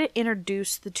 try to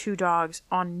introduce the two dogs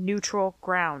on neutral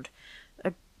ground.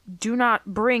 Do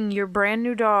not bring your brand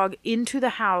new dog into the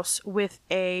house with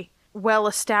a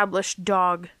well-established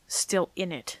dog still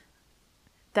in it.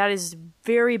 That is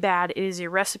very bad. It is a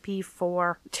recipe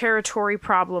for territory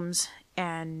problems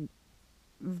and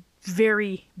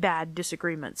very bad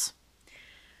disagreements.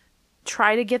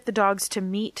 Try to get the dogs to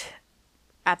meet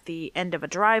at the end of a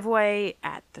driveway,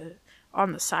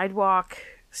 on the sidewalk,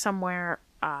 somewhere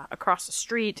across the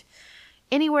street,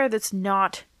 anywhere that's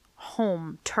not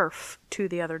home turf to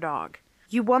the other dog.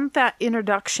 You want that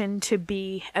introduction to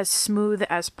be as smooth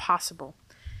as possible,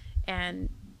 and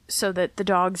so that the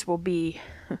dogs will be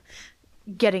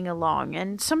getting along.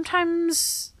 And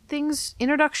sometimes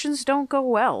introductions don't go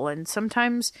well, and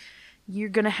sometimes you're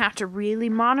going to have to really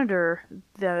monitor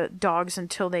the dogs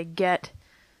until they get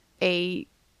a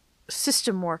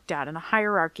system worked out and a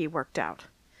hierarchy worked out.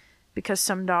 Because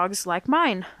some dogs, like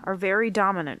mine, are very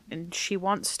dominant, and she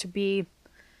wants to be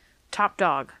top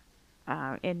dog.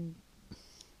 And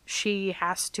she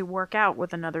has to work out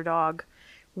with another dog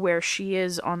where she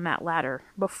is on that ladder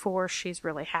before she's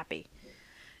really happy.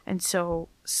 And so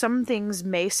some things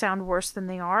may sound worse than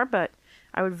they are, but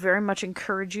I would very much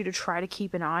encourage you to try to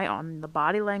keep an eye on the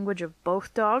body language of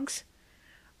both dogs,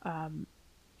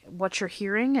 what you're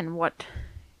hearing, and what,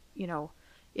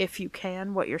 if you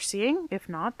can, what you're seeing. If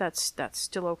not, that's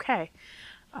still okay.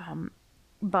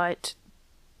 But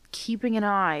keeping an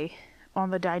eye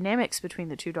on the dynamics between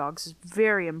the two dogs is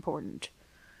very important.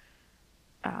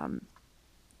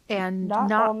 And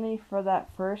not only for that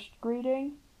first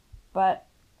greeting, but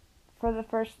for the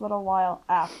first little while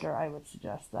after, I would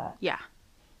suggest that. Yeah,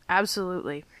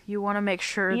 absolutely. You want to make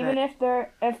sure even if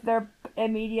they're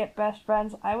immediate best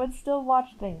friends, I would still watch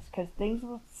things, because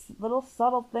little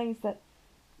subtle things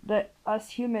that us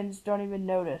humans don't even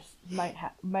notice might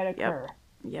occur.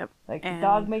 Yep. Like the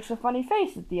dog makes a funny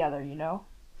face at the other, and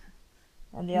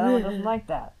the other one doesn't like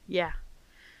that. Yeah.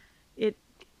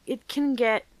 It can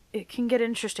get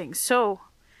interesting. So,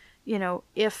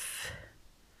 if,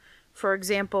 for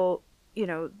example,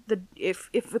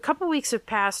 if a couple weeks have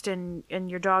passed and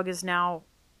your dog is now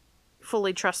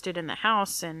fully trusted in the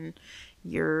house and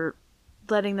you're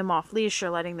letting them off leash or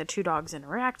letting the two dogs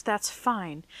interact, that's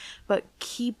fine. But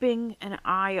keeping an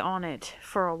eye on it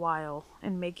for a while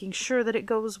and making sure that it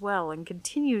goes well and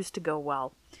continues to go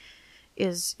well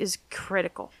is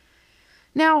critical.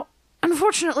 Now,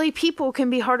 unfortunately, people can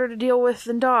be harder to deal with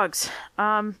than dogs.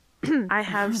 I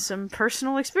have some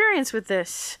personal experience with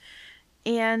this.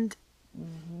 And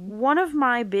one of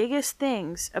my biggest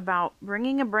things about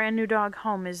bringing a brand new dog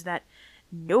home is that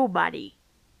nobody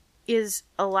is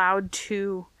allowed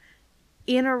to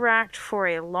interact for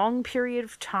a long period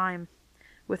of time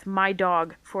with my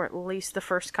dog for at least the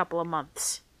first couple of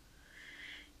months.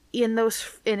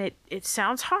 It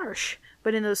sounds harsh,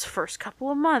 but in those first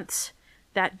couple of months,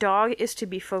 that dog is to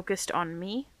be focused on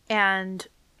me, and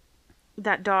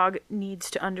that dog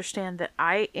needs to understand that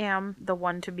I am the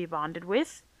one to be bonded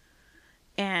with,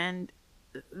 and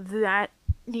that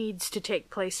needs to take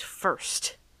place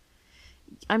first.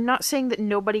 I'm not saying that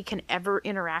nobody can ever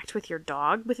interact with your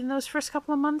dog within those first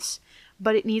couple of months,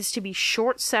 but it needs to be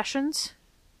short sessions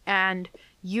And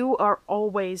you are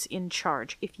always in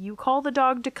charge. If you call the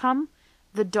dog to come,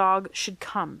 the dog should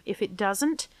come. If it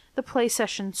doesn't, the play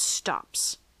session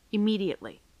stops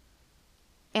immediately.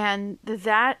 And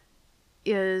that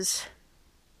is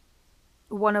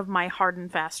one of my hard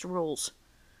and fast rules.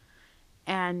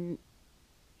 And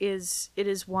it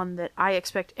is one that I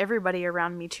expect everybody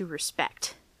around me to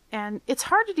respect. And it's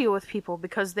hard to deal with people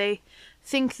because they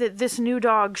think that this new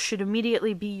dog should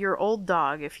immediately be your old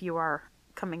dog if you are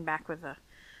coming back with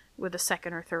a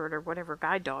second or third or whatever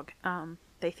guide dog.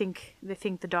 They think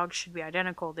the dogs should be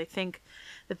identical. They think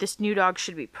that this new dog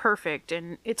should be perfect,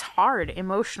 and it's hard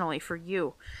emotionally for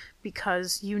you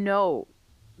because you know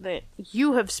that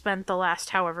you have spent the last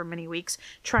however many weeks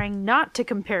trying not to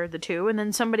compare the two, and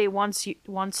then somebody wants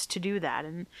to do that,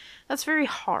 and that's very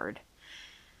hard.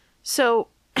 So,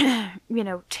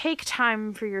 take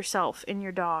time for yourself and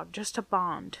your dog just to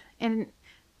bond. And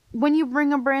when you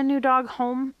bring a brand new dog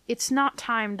home, it's not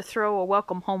time to throw a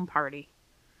welcome home party.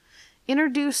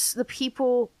 Introduce the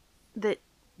people that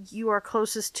you are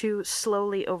closest to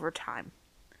slowly over time.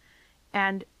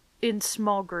 And in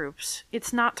small groups.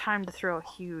 It's not time to throw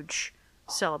a huge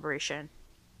celebration.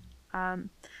 I'm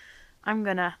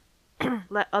gonna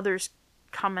let others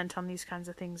comment on these kinds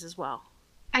of things as well.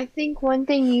 I think one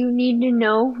thing you need to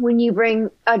know when you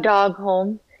bring a dog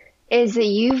home is that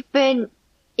you've been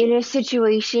in a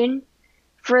situation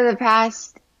for the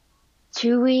past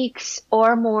 2 weeks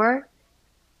or more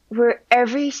where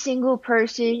every single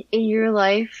person in your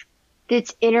life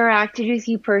that's interacted with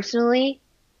you personally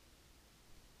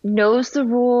knows the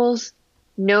rules,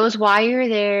 knows why you're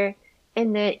there,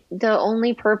 and that the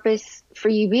only purpose for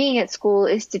you being at school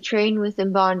is to train with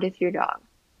and bond with your dog.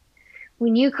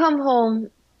 When you come home,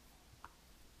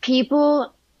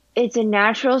 it's a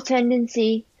natural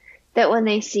tendency that when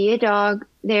they see a dog,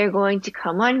 they're going to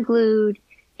come unglued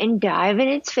and dive in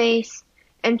its face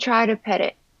and try to pet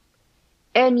it.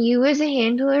 And you as a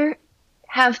handler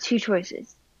have two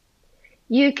choices.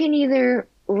 You can either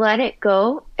let it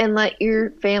go and let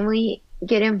your family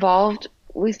get involved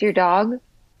with your dog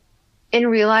and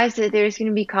realize that there's going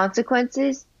to be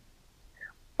consequences,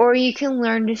 or you can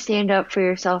learn to stand up for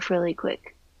yourself really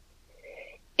quick.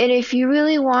 And if you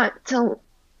really want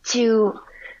to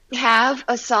have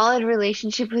a solid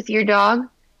relationship with your dog,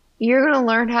 you're going to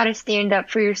learn how to stand up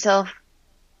for yourself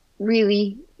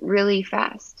really, really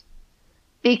fast.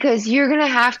 Because you're going to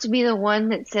have to be the one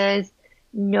that says,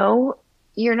 no,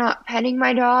 you're not petting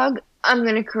my dog. I'm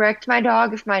going to correct my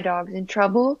dog if my dog's in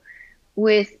trouble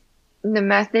with the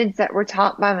methods that were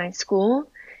taught by my school.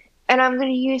 And I'm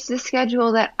going to use the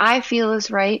schedule that I feel is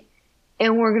right.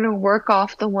 And we're going to work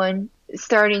off the one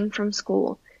starting from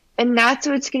school. And that's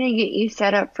what's going to get you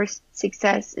set up for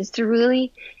success, is to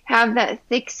really have that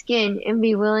thick skin and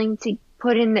be willing to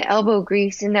put in the elbow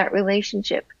grease in that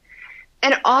relationship.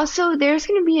 And also, there's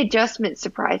going to be adjustment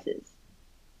surprises.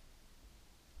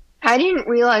 I didn't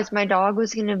realize my dog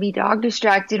was going to be dog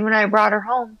distracted when I brought her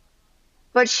home,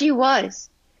 but she was.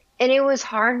 And it was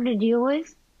hard to deal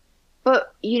with.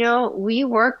 But, we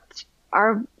worked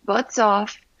our butts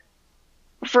off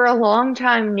for a long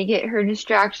time to get her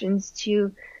distractions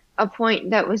to a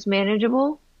point that was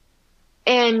manageable.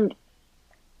 And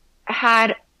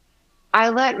had I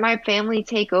let my family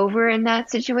take over in that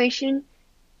situation,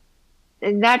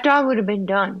 that dog would have been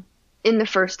done in the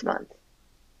first month.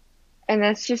 And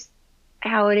that's just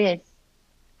how it is.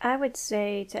 I would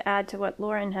say, to add to what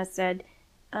Lauren has said,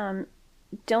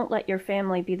 don't let your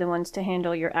family be the ones to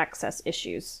handle your access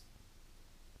issues.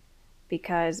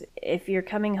 Because if you're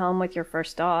coming home with your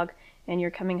first dog and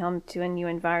you're coming home to a new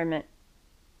environment,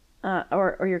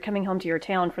 or you're coming home to your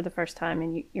town for the first time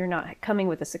and you're not coming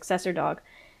with a successor dog,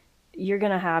 you're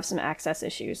going to have some access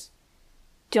issues.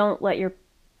 Don't let your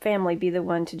family be the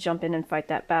one to jump in and fight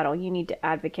that battle. You need to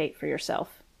advocate for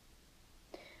yourself.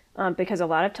 Because a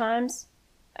lot of times,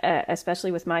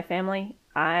 especially with my family,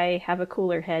 I have a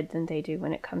cooler head than they do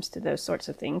when it comes to those sorts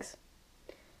of things.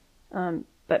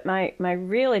 But my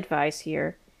real advice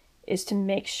here is to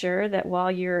make sure that while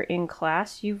you're in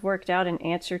class, you've worked out an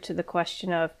answer to the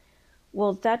question of,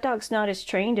 well, that dog's not as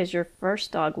trained as your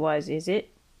first dog was, is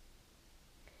it?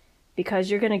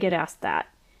 Because you're going to get asked that,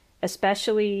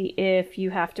 especially if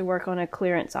you have to work on a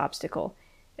clearance obstacle,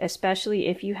 especially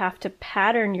if you have to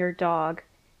pattern your dog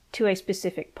to a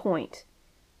specific point.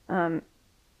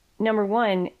 Number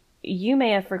one, you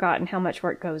may have forgotten how much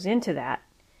work goes into that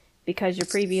because your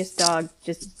previous dog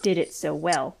just did it so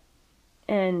well.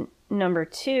 And number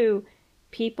two,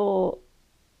 people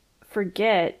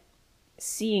forget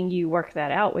seeing you work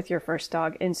that out with your first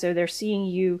dog, and so they're seeing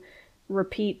you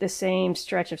repeat the same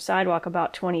stretch of sidewalk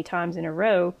about 20 times in a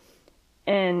row,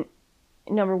 And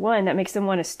number one, that makes them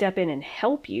want to step in and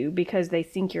help you because they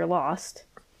think you're lost.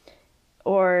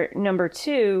 Or number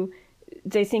two,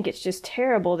 they think it's just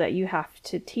terrible that you have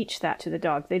to teach that to the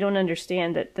dog. They don't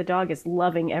understand that the dog is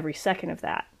loving every second of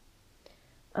that.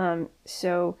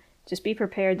 So just be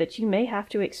prepared that you may have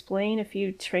to explain a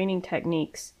few training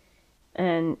techniques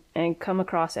and come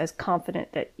across as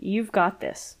confident that you've got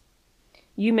this.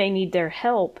 You may need their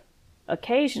help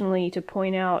occasionally to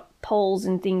point out poles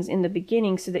and things in the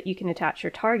beginning so that you can attach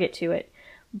your target to it.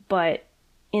 But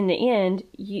in the end,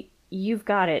 you've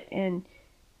got it. And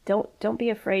don't be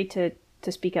afraid to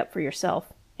speak up for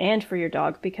yourself and for your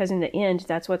dog, because in the end,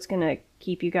 that's what's going to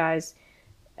keep you guys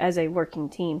as a working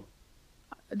team.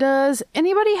 Does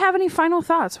anybody have any final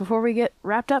thoughts before we get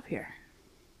wrapped up here?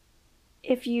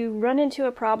 If you run into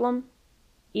a problem,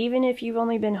 even if you've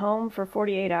only been home for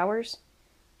 48 hours,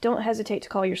 don't hesitate to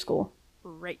call your school.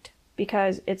 Right.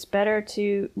 Because it's better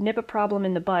to nip a problem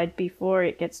in the bud before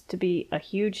it gets to be a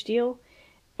huge deal,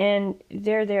 and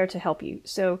they're there to help you.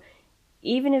 So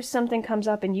even if something comes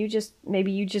up and you just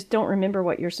don't remember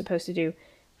what you're supposed to do,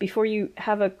 before you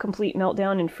have a complete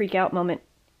meltdown and freak out moment,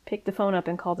 pick the phone up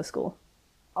and call the school.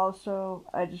 Also,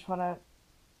 I just want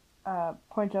to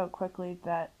point out quickly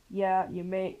that, yeah, you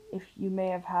may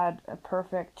have had a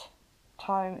perfect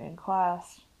time in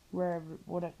class,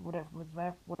 whatever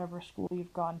school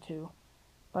you've gone to,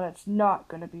 but it's not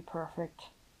going to be perfect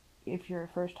if you're a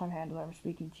first-time handler. I'm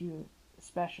speaking to you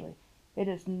especially. It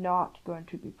is not going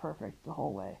to be perfect the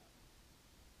whole way.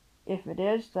 If it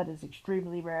is, that is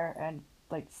extremely rare and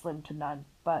slim to none.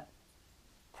 But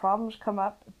problems come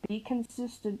up. Be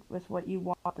consistent with what you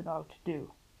want the dog to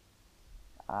do.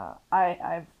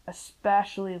 I've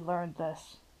especially learned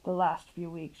this the last few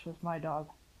weeks with my dog,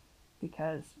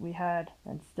 because we had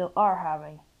and still are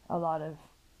having a lot of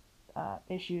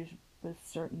issues with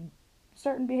certain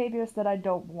behaviors that I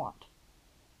don't want.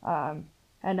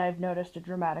 And I've noticed a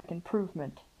dramatic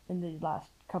improvement in the last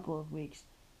couple of weeks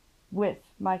with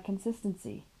my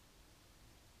consistency.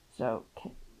 So,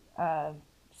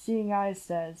 Seeing Eyes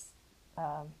says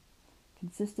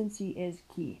consistency is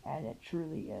key, and it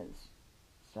truly is.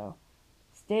 So,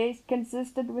 stay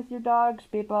consistent with your dogs,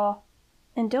 people.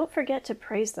 And don't forget to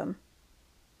praise them.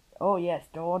 Oh yes,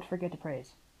 don't forget to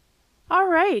praise. All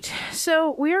right,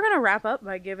 so we are going to wrap up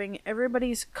by giving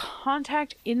everybody's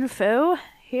contact info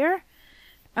here.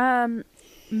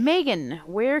 Megan,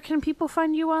 where can people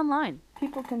find you online?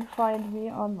 People can find me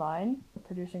online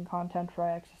producing content for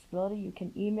iAccessibility. You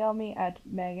can email me at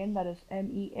Megan, that is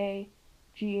MEAGHAN,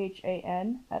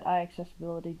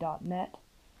 @iAccessibility.net.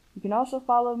 You can also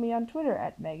follow me on Twitter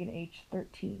at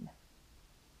MeganH13.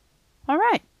 All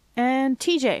right, and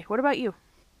TJ, what about you?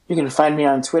 You can find me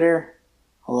on Twitter,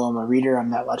 although I'm a reader, I'm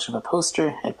not much of a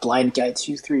poster, at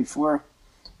BlindGuy234.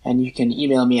 And you can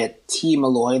email me at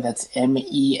tmeloy, that's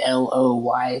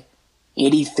MELOY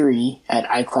 83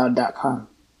 @iCloud.com.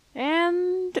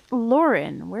 And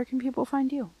Lauren, where can people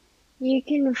find you? You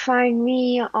can find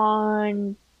me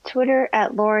on Twitter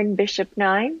at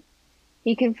LaurenBishop9.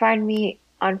 You can find me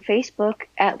on Facebook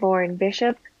at Lauren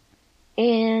Bishop.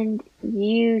 And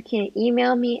you can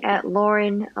email me at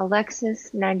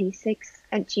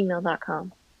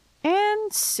LaurenAlexis96@gmail.com.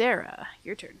 And Sarah,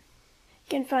 your turn. You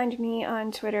can find me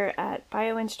on Twitter at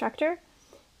BioInstructor,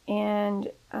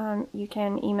 and you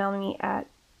can email me at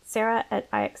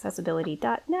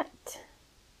sarah@iAccessibility.net.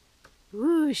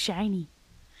 Ooh, shiny.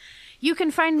 You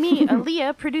can find me,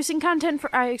 Aaliyah, producing content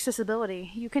for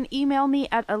iAccessibility. You can email me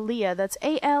at Aaliyah, that's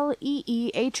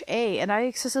ALEEHA, at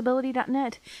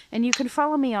iAccessibility.net. And you can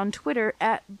follow me on Twitter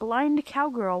at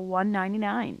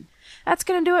BlindCowgirl199. That's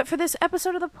going to do it for this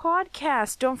episode of the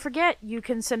podcast. Don't forget, you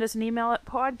can send us an email at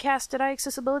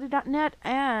podcast@iAccessibility.net,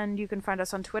 and you can find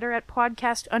us on Twitter at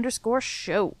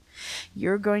podcast_show.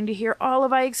 You're going to hear all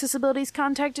of iAccessibility's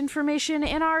contact information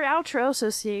in our outro, so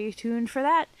stay tuned for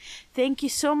that. Thank you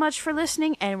so much for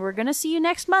listening, and we're going to see you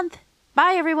next month.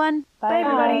 Bye, everyone. Bye,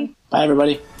 everybody. Bye,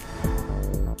 everybody.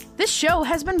 This show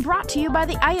has been brought to you by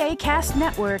the IACast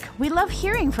Network. We love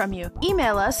hearing from you.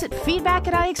 Email us at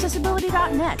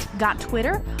feedback@iAccessibility.net. Got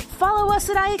Twitter? Follow us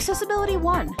at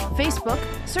iAccessibility1. Facebook,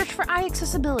 search for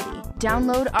iAccessibility.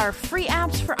 Download our free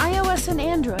apps for iOS and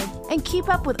Android. And keep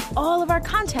up with all of our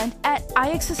content at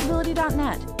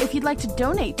iAccessibility.net. If you'd like to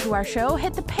donate to our show,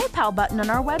 hit the PayPal button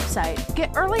on our website. Get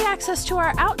early access to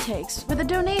our outtakes with a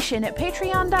donation at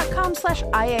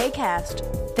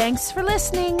patreon.com/IACast. Thanks for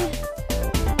listening.